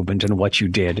camera movement and what you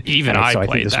did. Even I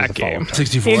played that game.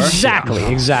 64?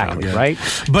 Exactly, right?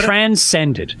 But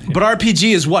transcended. But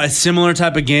RPG is what? A similar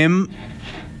type of game?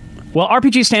 Well,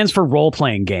 RPG stands for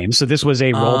role-playing game, so this was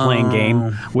a role-playing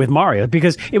game with Mario,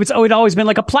 because it had always been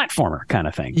like a platformer kind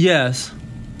of thing. Yes.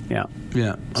 Yeah.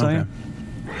 Yeah. So, okay. yeah.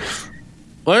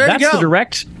 Well, there that's you go. The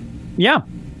direct. Yeah.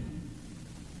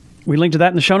 We linked to that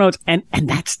in the show notes, and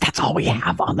that's all we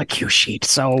have on the cue sheet.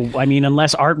 So, I mean,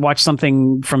 unless Art watched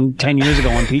something from 10 years ago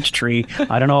on Peachtree,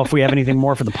 I don't know if we have anything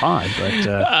more for the pod. But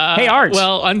hey, Art.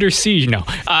 Well, Under Siege, no.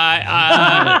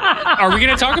 Are we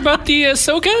going to talk about the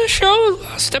Ahsoka show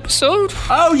last episode?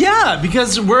 Oh, yeah,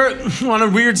 because we're on a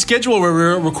weird schedule where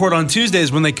we record on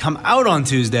Tuesdays when they come out on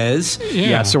Tuesdays.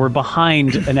 Yeah, so we're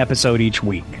behind an episode each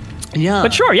week. Yeah.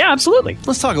 But sure, yeah, absolutely.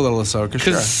 Let's talk a little Ahsoka,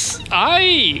 sure.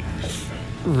 I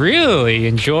really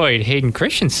enjoyed Hayden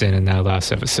Christensen in that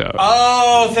last episode.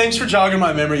 Oh, thanks for jogging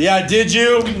my memory. Yeah, did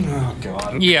you? Oh,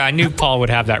 God. Yeah, I knew Paul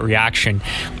would have that reaction.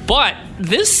 But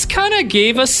this kind of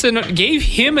gave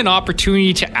him an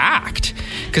opportunity to act.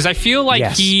 Because I feel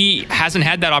like he hasn't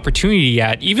had that opportunity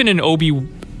yet. Even in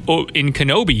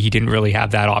Kenobi, he didn't really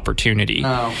have that opportunity.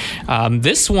 No.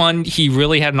 This one, he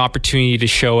really had an opportunity to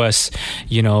show us,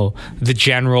 the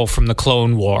general from the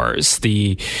Clone Wars,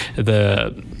 the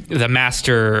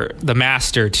master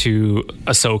to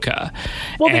Ahsoka.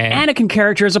 Well, the Anakin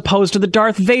character as opposed to the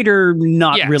Darth Vader,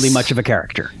 not really much of a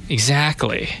character.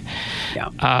 Exactly. Yeah.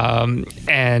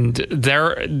 And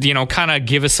they're, kind of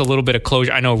give us a little bit of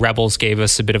closure. I know Rebels gave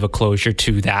us a bit of a closure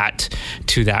to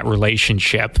that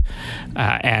relationship,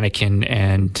 Anakin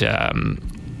and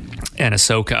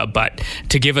Ahsoka. But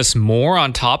to give us more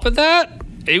on top of that,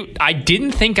 I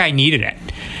didn't think I needed it.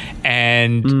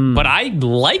 But I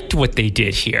liked what they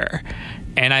did here.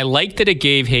 And I liked that it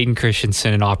gave Hayden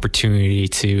Christensen an opportunity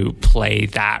to play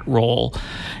that role.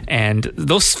 And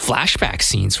those flashback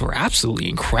scenes were absolutely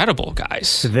incredible,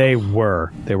 guys. They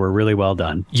were really well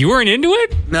done. You weren't into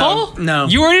it, No, Paul? no.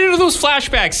 You weren't into those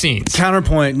flashback scenes.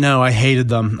 Counterpoint, no, I hated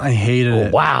them. I hated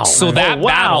it. Wow. So that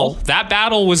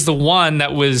battle was the one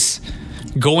that was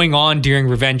going on during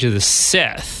Revenge of the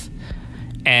Sith.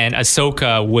 And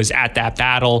Ahsoka was at that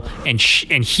battle, and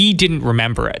he didn't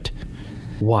remember it.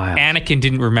 Wow. Anakin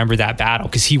didn't remember that battle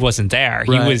because he wasn't there.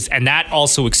 He was, and that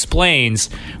also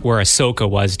explains where Ahsoka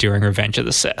was during Revenge of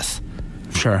the Sith.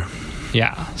 Sure.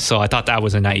 Yeah, so I thought that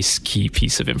was a nice key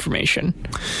piece of information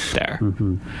there.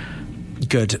 Mm-hmm.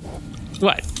 Good.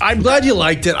 What? I'm glad you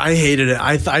liked it. I hated it.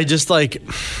 I just like,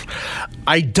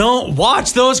 I don't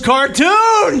watch those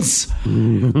cartoons.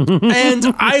 And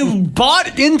I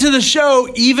bought into the show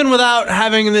even without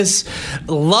having this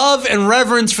love and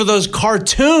reverence for those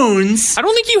cartoons. I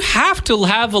don't think you have to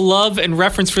have a love and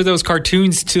reference for those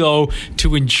cartoons to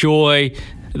enjoy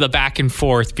the back and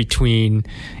forth between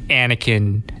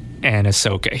Anakin and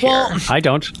Ahsoka here. Well, I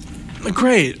don't.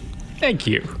 Great. Thank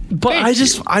you. But I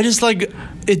just like,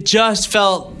 it just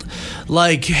felt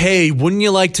like, hey, wouldn't you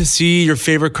like to see your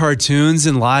favorite cartoons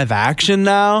in live action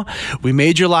now? We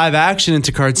made your live action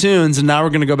into cartoons, and now we're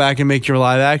going to go back and make your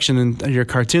live action and your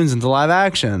cartoons into live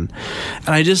action. And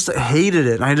I just hated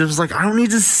it. And I just was like, I don't need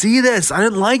to see this. I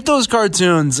didn't like those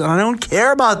cartoons, and I don't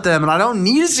care about them, and I don't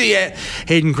need to see it.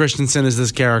 Hayden Christensen is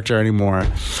this character anymore.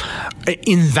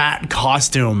 In that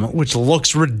costume, which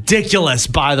looks ridiculous,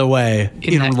 by the way,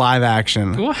 in live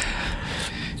action.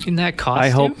 In that costume? I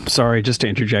hope, sorry, just to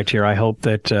interject here, I hope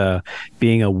that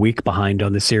being a week behind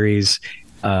on the series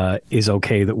is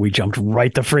okay that we jumped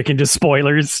right the freaking to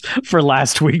spoilers for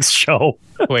last week's show.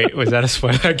 Wait, was that a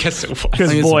spoiler? I guess it was.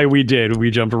 Because boy, we did.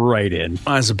 We jumped right in.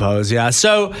 I suppose, yeah.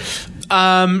 So,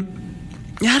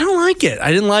 yeah, I don't like it.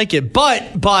 I didn't like it.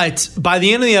 But by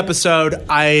the end of the episode,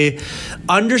 I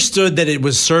understood that it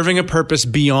was serving a purpose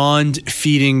beyond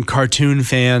feeding cartoon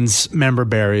fans member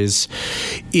berries.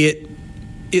 It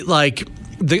like,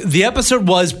 the episode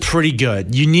was pretty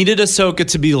good. You needed Ahsoka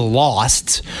to be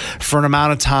lost for an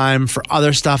amount of time, for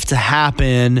other stuff to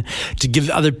happen, to give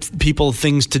other people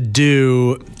things to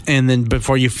do, and then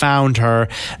before you found her,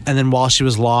 and then while she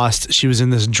was lost, she was in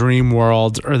this dream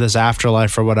world or this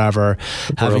afterlife or whatever,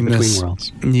 having this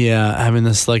worlds. Yeah, having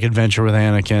this like adventure with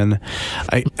Anakin.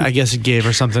 I guess it gave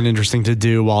her something interesting to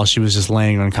do while she was just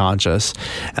laying unconscious,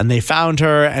 and they found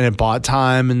her, and it bought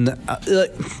time, and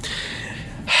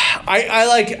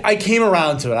I came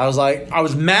around to it. I was like, I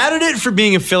was mad at it for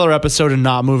being a filler episode and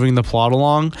not moving the plot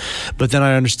along, but then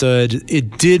I understood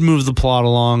it did move the plot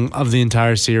along of the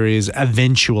entire series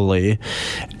eventually,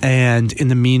 and in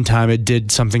the meantime, it did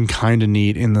something kind of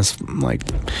neat in this like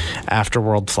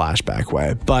afterworld flashback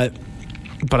way. But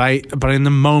in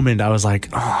the moment, I was like,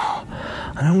 oh,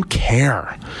 I don't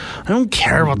care. I don't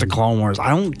care about the Clone Wars. I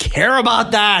don't care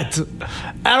about that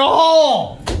at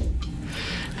all.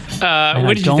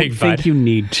 What did you think, Bud? I don't think you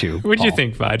need to. What did you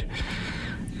think, Bud?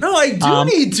 No, I do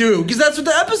need to, because that's what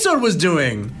the episode was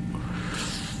doing.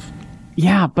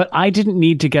 Yeah, but I didn't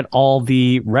need to get all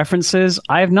the references.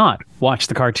 I have not watched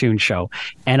the cartoon show,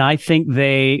 and I think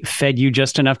they fed you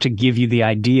just enough to give you the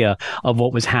idea of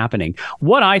what was happening.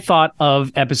 What I thought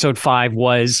of episode 5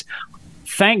 was,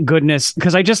 thank goodness,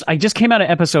 because I just came out of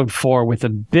episode 4 with a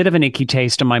bit of an icky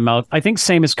taste in my mouth. I think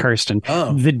same as Kirsten.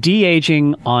 Oh. The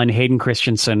de-aging on Hayden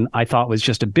Christensen I thought was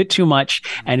just a bit too much,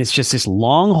 and it's just this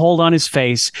long hold on his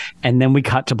face, and then we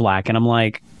cut to black, and I'm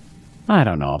like, I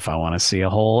don't know if I want to see a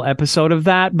whole episode of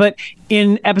that. But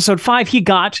in episode 5, he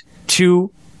got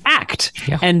to act.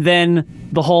 Yeah. And then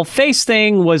the whole face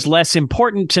thing was less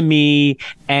important to me,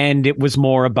 and it was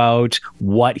more about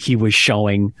what he was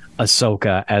showing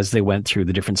Ahsoka as they went through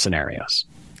the different scenarios.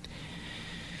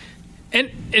 And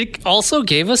it also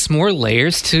gave us more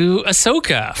layers to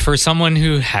Ahsoka for someone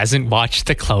who hasn't watched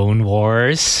the Clone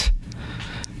Wars.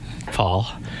 Paul.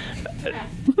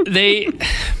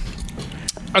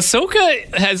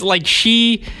 Ahsoka has, like,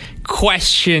 she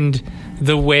questioned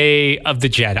the way of the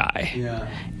Jedi. Yeah.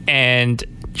 And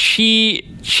she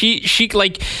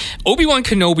like, Obi-Wan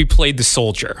Kenobi played the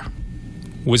soldier,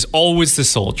 was always the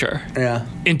soldier. Yeah.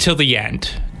 Until the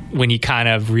end, when he kind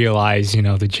of realized, the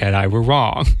Jedi were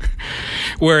wrong.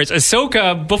 Whereas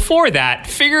Ahsoka, before that,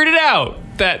 figured it out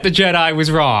that the Jedi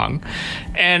was wrong.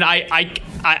 And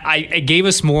I gave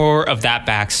us more of that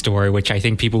backstory, which I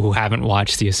think people who haven't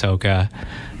watched the Ahsoka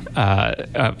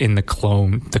in the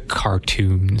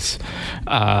cartoons.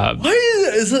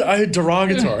 Why is it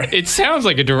derogatory? It sounds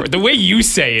like the way you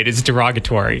say it is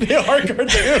derogatory. They are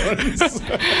cartoons.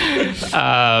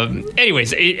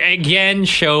 Anyways, it again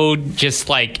showed just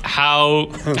like how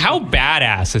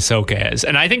badass Ahsoka is,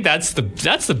 and I think that's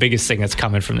the biggest thing that's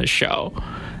coming from this show.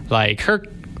 Like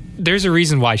there's a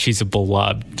reason why she's a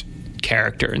beloved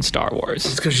character in Star Wars.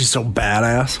 It's because she's so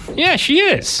badass. Yeah, she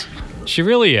is. She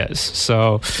really is.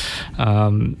 So,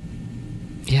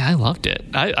 yeah, I loved it.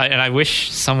 And I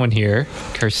wish someone here,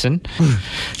 Kirsten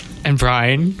and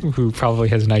Brian, who probably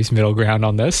has a nice middle ground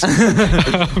on this. You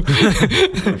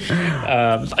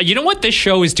know what this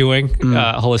show is doing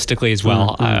holistically as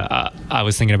well? I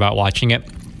was thinking about watching it.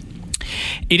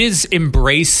 It is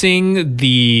embracing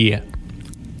the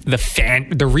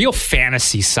real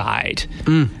fantasy side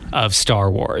of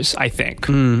Star Wars, I think.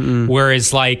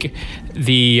 Whereas like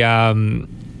the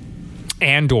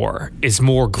Andor is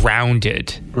more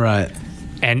grounded. Right.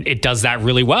 And it does that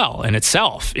really well in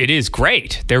itself. It is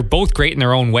great. They're both great in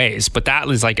their own ways, but that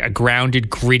is like a grounded,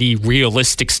 gritty,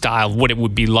 realistic style of what it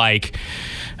would be like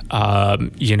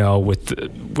with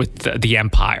the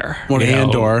Empire. Well,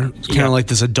 Andor, it's kind of like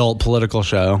this adult political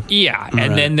show. Yeah,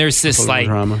 and then there's this Political like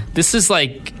drama. this is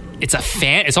like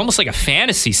it's almost like a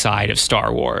fantasy side of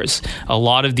Star Wars. A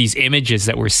lot of these images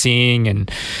that we're seeing,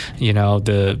 and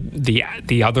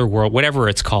the other world, whatever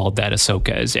it's called that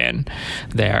Ahsoka is in,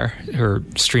 her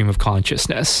stream of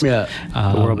consciousness. Yeah,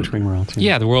 the world between worlds.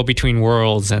 Yeah, the world between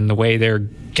worlds, and the way they're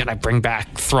gonna bring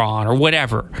back Thrawn or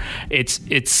whatever. It's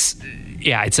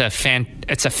a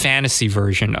fantasy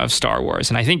version of Star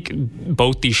Wars, and I think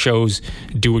both these shows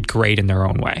do it great in their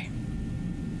own way.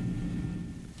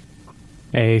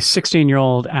 A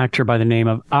 16-year-old actor by the name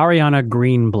of Ariana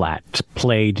Greenblatt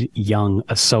played young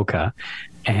Ahsoka,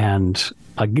 and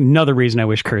another reason I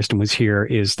wish Kirsten was here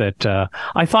is that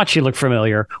I thought she looked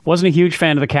familiar. Wasn't a huge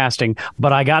fan of the casting,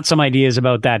 but I got some ideas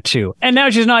about that too. And now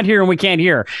she's not here and we can't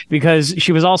hear because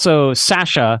she was also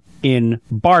Sasha in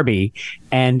Barbie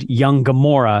and young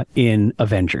Gamora in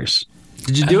Avengers.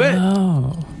 Did you do it?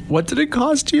 Oh, What did it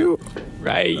cost you?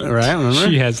 right. Remember?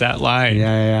 She has that line.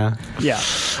 Yeah. Yeah.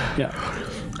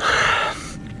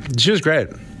 She was great.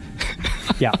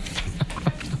 Yeah.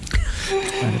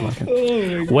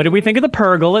 What did we think of the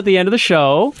Purgle at the end of the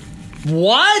show?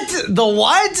 What? The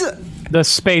what? The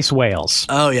space whales.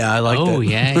 Oh yeah, I liked it. Oh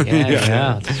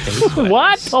yeah.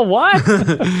 What? A what?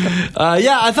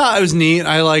 Yeah, I thought it was neat.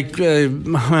 I like. I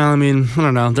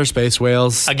don't know. They're space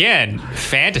whales. Again,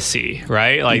 fantasy,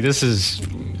 right? Like this is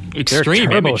They're extreme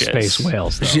turbo images. space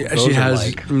whales. Though. She Those are has.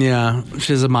 like,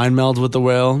 She has a mind meld with the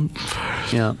whale.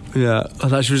 yeah. Yeah, I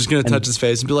thought she was just gonna touch his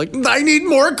face and be like, "I need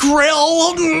more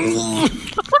krill."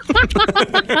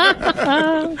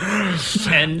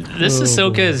 And this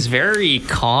Ahsoka is very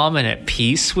calm and at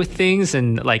peace with things,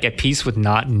 and like at peace with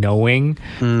not knowing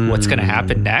what's going to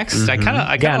happen next. I kind of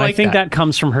like I think that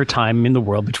comes from her time in the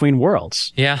world between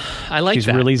worlds. Yeah, I like She's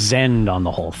that. really zened on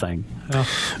the whole thing.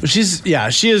 She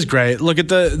is great. Look at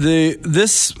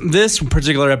this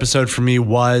particular episode for me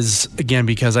was, again,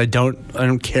 because I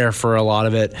don't care for a lot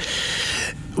of it.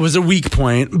 It was a weak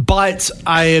point, but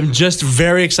I am just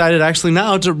very excited actually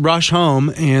now to rush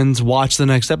home and watch the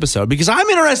next episode because I'm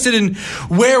interested in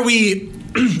where we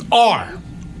are.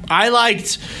 I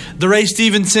liked the Ray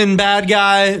Stevenson bad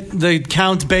guy, the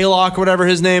Count Baylock, whatever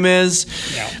his name is.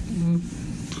 Yeah.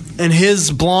 And his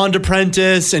blonde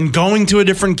apprentice and going to a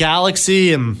different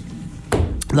galaxy and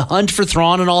the hunt for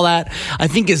Thrawn and all that, I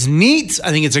think is neat.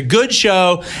 I think it's a good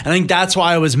show. And I think that's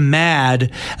why I was mad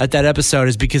at that episode,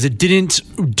 is because it didn't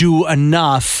do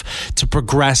enough to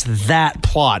progress that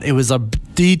plot. It was a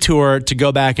detour to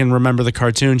go back and remember the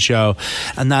cartoon show.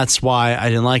 And that's why I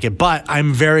didn't like it. But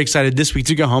I'm very excited this week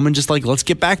to go home and just like, let's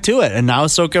get back to it. And now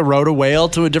Ahsoka rode a whale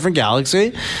to a different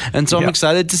galaxy. And so I'm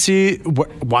excited to see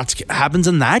what happens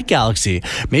in that galaxy.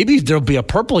 Maybe there'll be a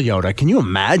purple Yoda. Can you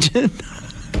imagine?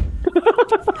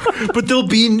 But there'll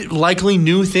be likely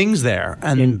new things there,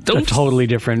 and A totally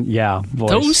different, voice.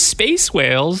 Those space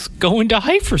whales go into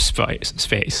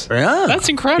hyperspace. Yeah. That's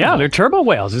incredible. Yeah, they're turbo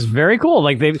whales. It's very cool.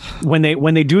 Like when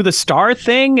they do the star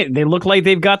thing, they look like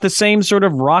they've got the same sort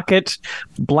of rocket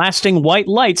blasting white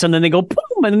lights, and then they go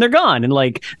boom, and then they're gone. And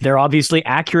like they're obviously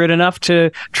accurate enough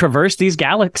to traverse these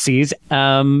galaxies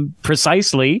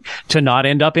precisely to not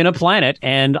end up in a planet.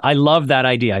 And I love that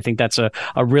idea. I think that's a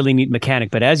really neat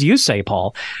mechanic. But as you say,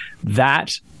 Paul,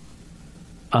 that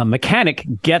mechanic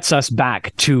gets us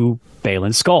back to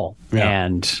Baylan Skoll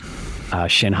and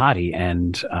Shin Hati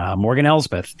and Morgan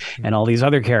Elsbeth and all these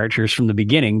other characters from the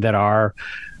beginning that are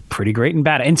pretty great and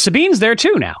bad. And Sabine's there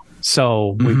too now.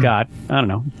 So we've got, I don't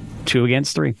know, 2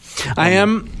 against 3. I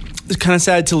am kind of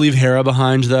sad to leave Hera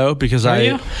behind, though, because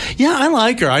I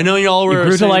like her. I know y'all were You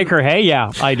grew to saying, like her. Hey,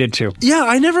 yeah, I did too. Yeah,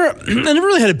 I never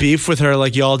really had a beef with her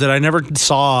like y'all did. I never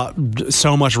saw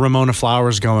so much Ramona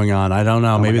Flowers going on. I don't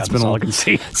know. Maybe it's been all I can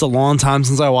see. It's a long time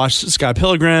since I watched Scott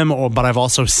Pilgrim, but I've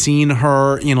also seen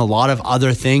her in a lot of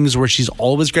other things where she's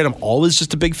always great. I'm always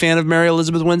just a big fan of Mary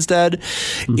Elizabeth Winstead,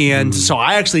 and so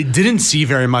I actually didn't see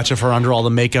very much of her under all the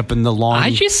makeup and the long.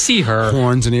 I just see her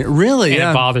horns and really,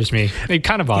 and it bothers me. It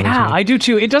kind of bothers me. Yeah, I do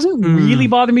too. It doesn't really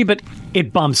bother me, but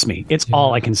it bumps me. It's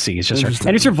all I can see. It's just her.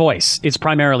 And it's her voice. It's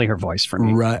primarily her voice for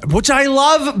me. Right. Which I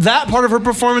love that part of her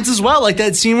performance as well. Like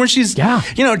that scene where she's,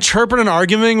 chirping and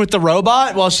arguing with the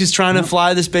robot while she's trying to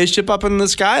fly the spaceship up in the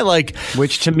sky. Like,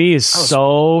 which to me is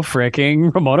so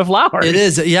freaking Ramona Flowers. It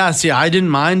is. Yeah. See, I didn't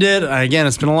mind it. Again,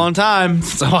 it's been a long time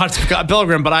since I watched Scott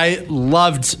Pilgrim, but I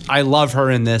love her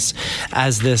in this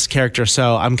as this character.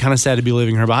 So I'm kind of sad to be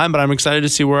leaving her behind, but I'm excited to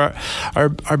see where our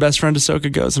best friend Ahsoka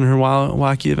goes in her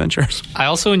wacky adventures. I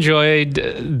also enjoyed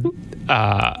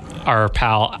our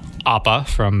pal Appa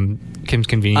from Kim's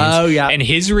Convenience. Oh, yeah. And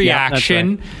his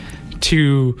reaction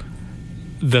to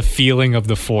the feeling of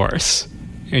the Force.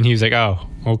 And he was like, oh,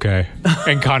 okay.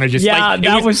 And kind of just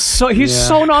he's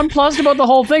so nonplussed about the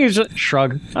whole thing. He's just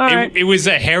shrug. All right. It was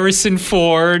a Harrison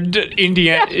Ford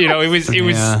Indiana,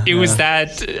 it was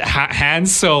that Han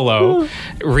Solo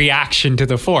reaction to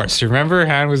the Force. Remember,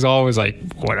 Han was always like,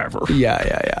 whatever. Yeah.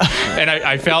 And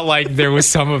I felt like there was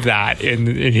some of that in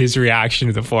his reaction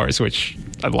to the Force, which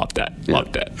I loved that. Yeah.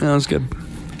 Loved that. That was good.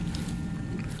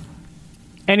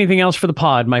 Anything else for the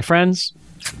pod, my friends?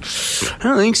 I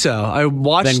don't think so. I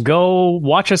watched. Then go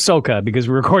watch Ahsoka, because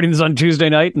we're recording this on Tuesday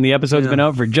night and the episode's been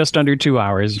out for just under 2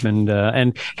 hours.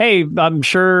 And hey, I'm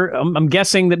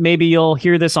guessing that maybe you'll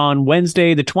hear this on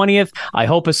Wednesday, the 20th. I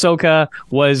hope Ahsoka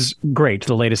was great.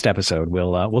 The latest episode.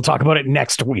 We'll talk about it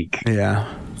next week. Yeah.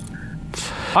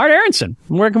 Art Aronson,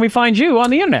 where can we find you on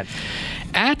the internet?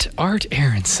 At Art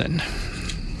Aronson.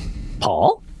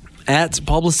 Paul? At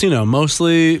Paul Blastino,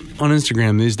 mostly on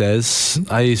Instagram these days.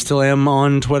 I still am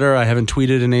on Twitter. I haven't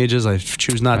tweeted in ages. I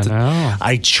choose not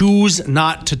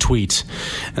to tweet,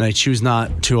 and I choose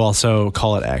not to also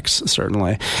call it X,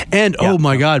 certainly. And oh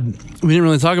my God, we didn't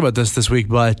really talk about this week,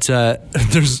 but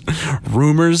there's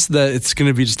rumors that it's going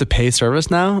to be just a pay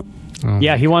service now.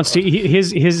 Yeah, he wants to.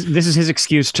 This is his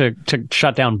excuse to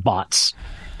shut down bots.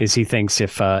 Is he thinks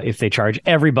if they charge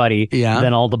everybody,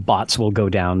 then all the bots will go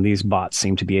down. These bots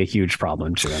seem to be a huge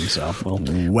problem to him. So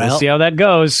we'll see how that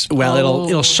goes. Well,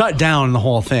 it'll shut down the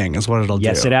whole thing is what it'll do.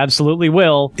 Yes, it absolutely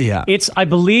will. Yeah. I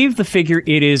believe the figure,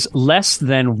 it is less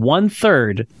than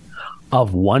 1/3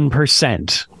 of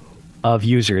 1% of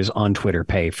users on Twitter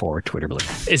pay for Twitter Blue.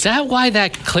 Is that why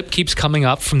that clip keeps coming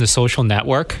up from The Social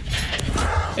Network?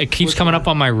 It keeps coming up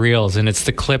on my reels, and it's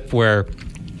the clip where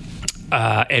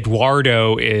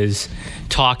Eduardo is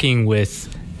talking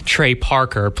with Trey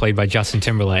Parker, played by Justin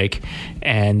Timberlake,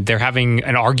 and they're having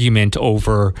an argument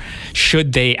over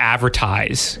should they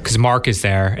advertise, because Mark is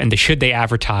there, and should they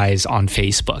advertise on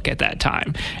Facebook at that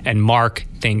time? And Mark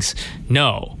thinks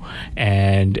no,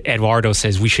 and Eduardo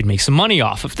says we should make some money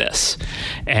off of this,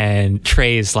 and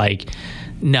Trey is like,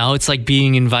 no, it's like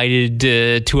being invited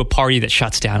to a party that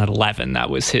shuts down at 11.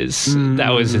 That was his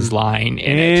line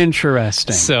in it.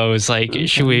 Interesting. So it's like,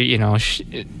 should we,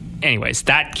 anyways,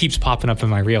 that keeps popping up in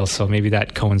my reels. So maybe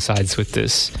that coincides with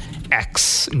this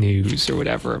X news or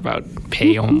whatever about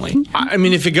pay only. I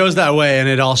mean, if it goes that way and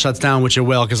it all shuts down, which it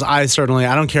will, because I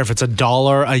don't care if it's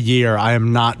 $1 a year, I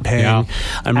am not paying. Yeah.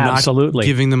 I'm not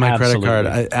giving them my credit card.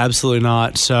 Absolutely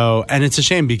not. So, and it's a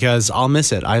shame because I'll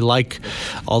miss it. I like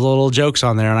all the little jokes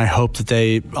on there, and I hope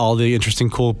that all the interesting,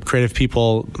 cool, creative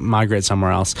people migrate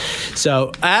somewhere else.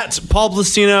 So at Paul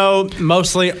Blastino,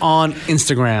 mostly on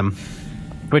Instagram.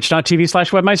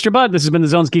 Twitch.tv/WebmeisterBud. This has been the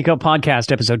Zones Geek Out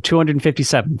Podcast, episode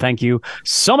 257. Thank you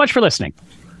so much for listening.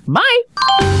 Bye.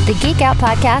 The Geek Out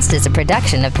Podcast is a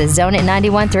production of the Zone at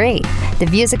 91.3. The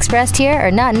views expressed here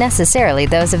are not necessarily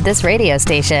those of this radio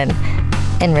station.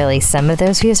 And really, some of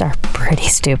those views are pretty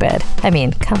stupid. I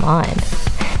mean, come on.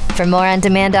 For more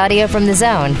on-demand audio from The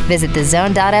Zone, visit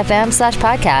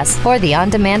thezone.fm/podcast or the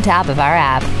on-demand tab of our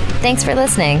app. Thanks for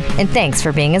listening, and thanks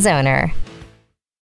for being a Zoner.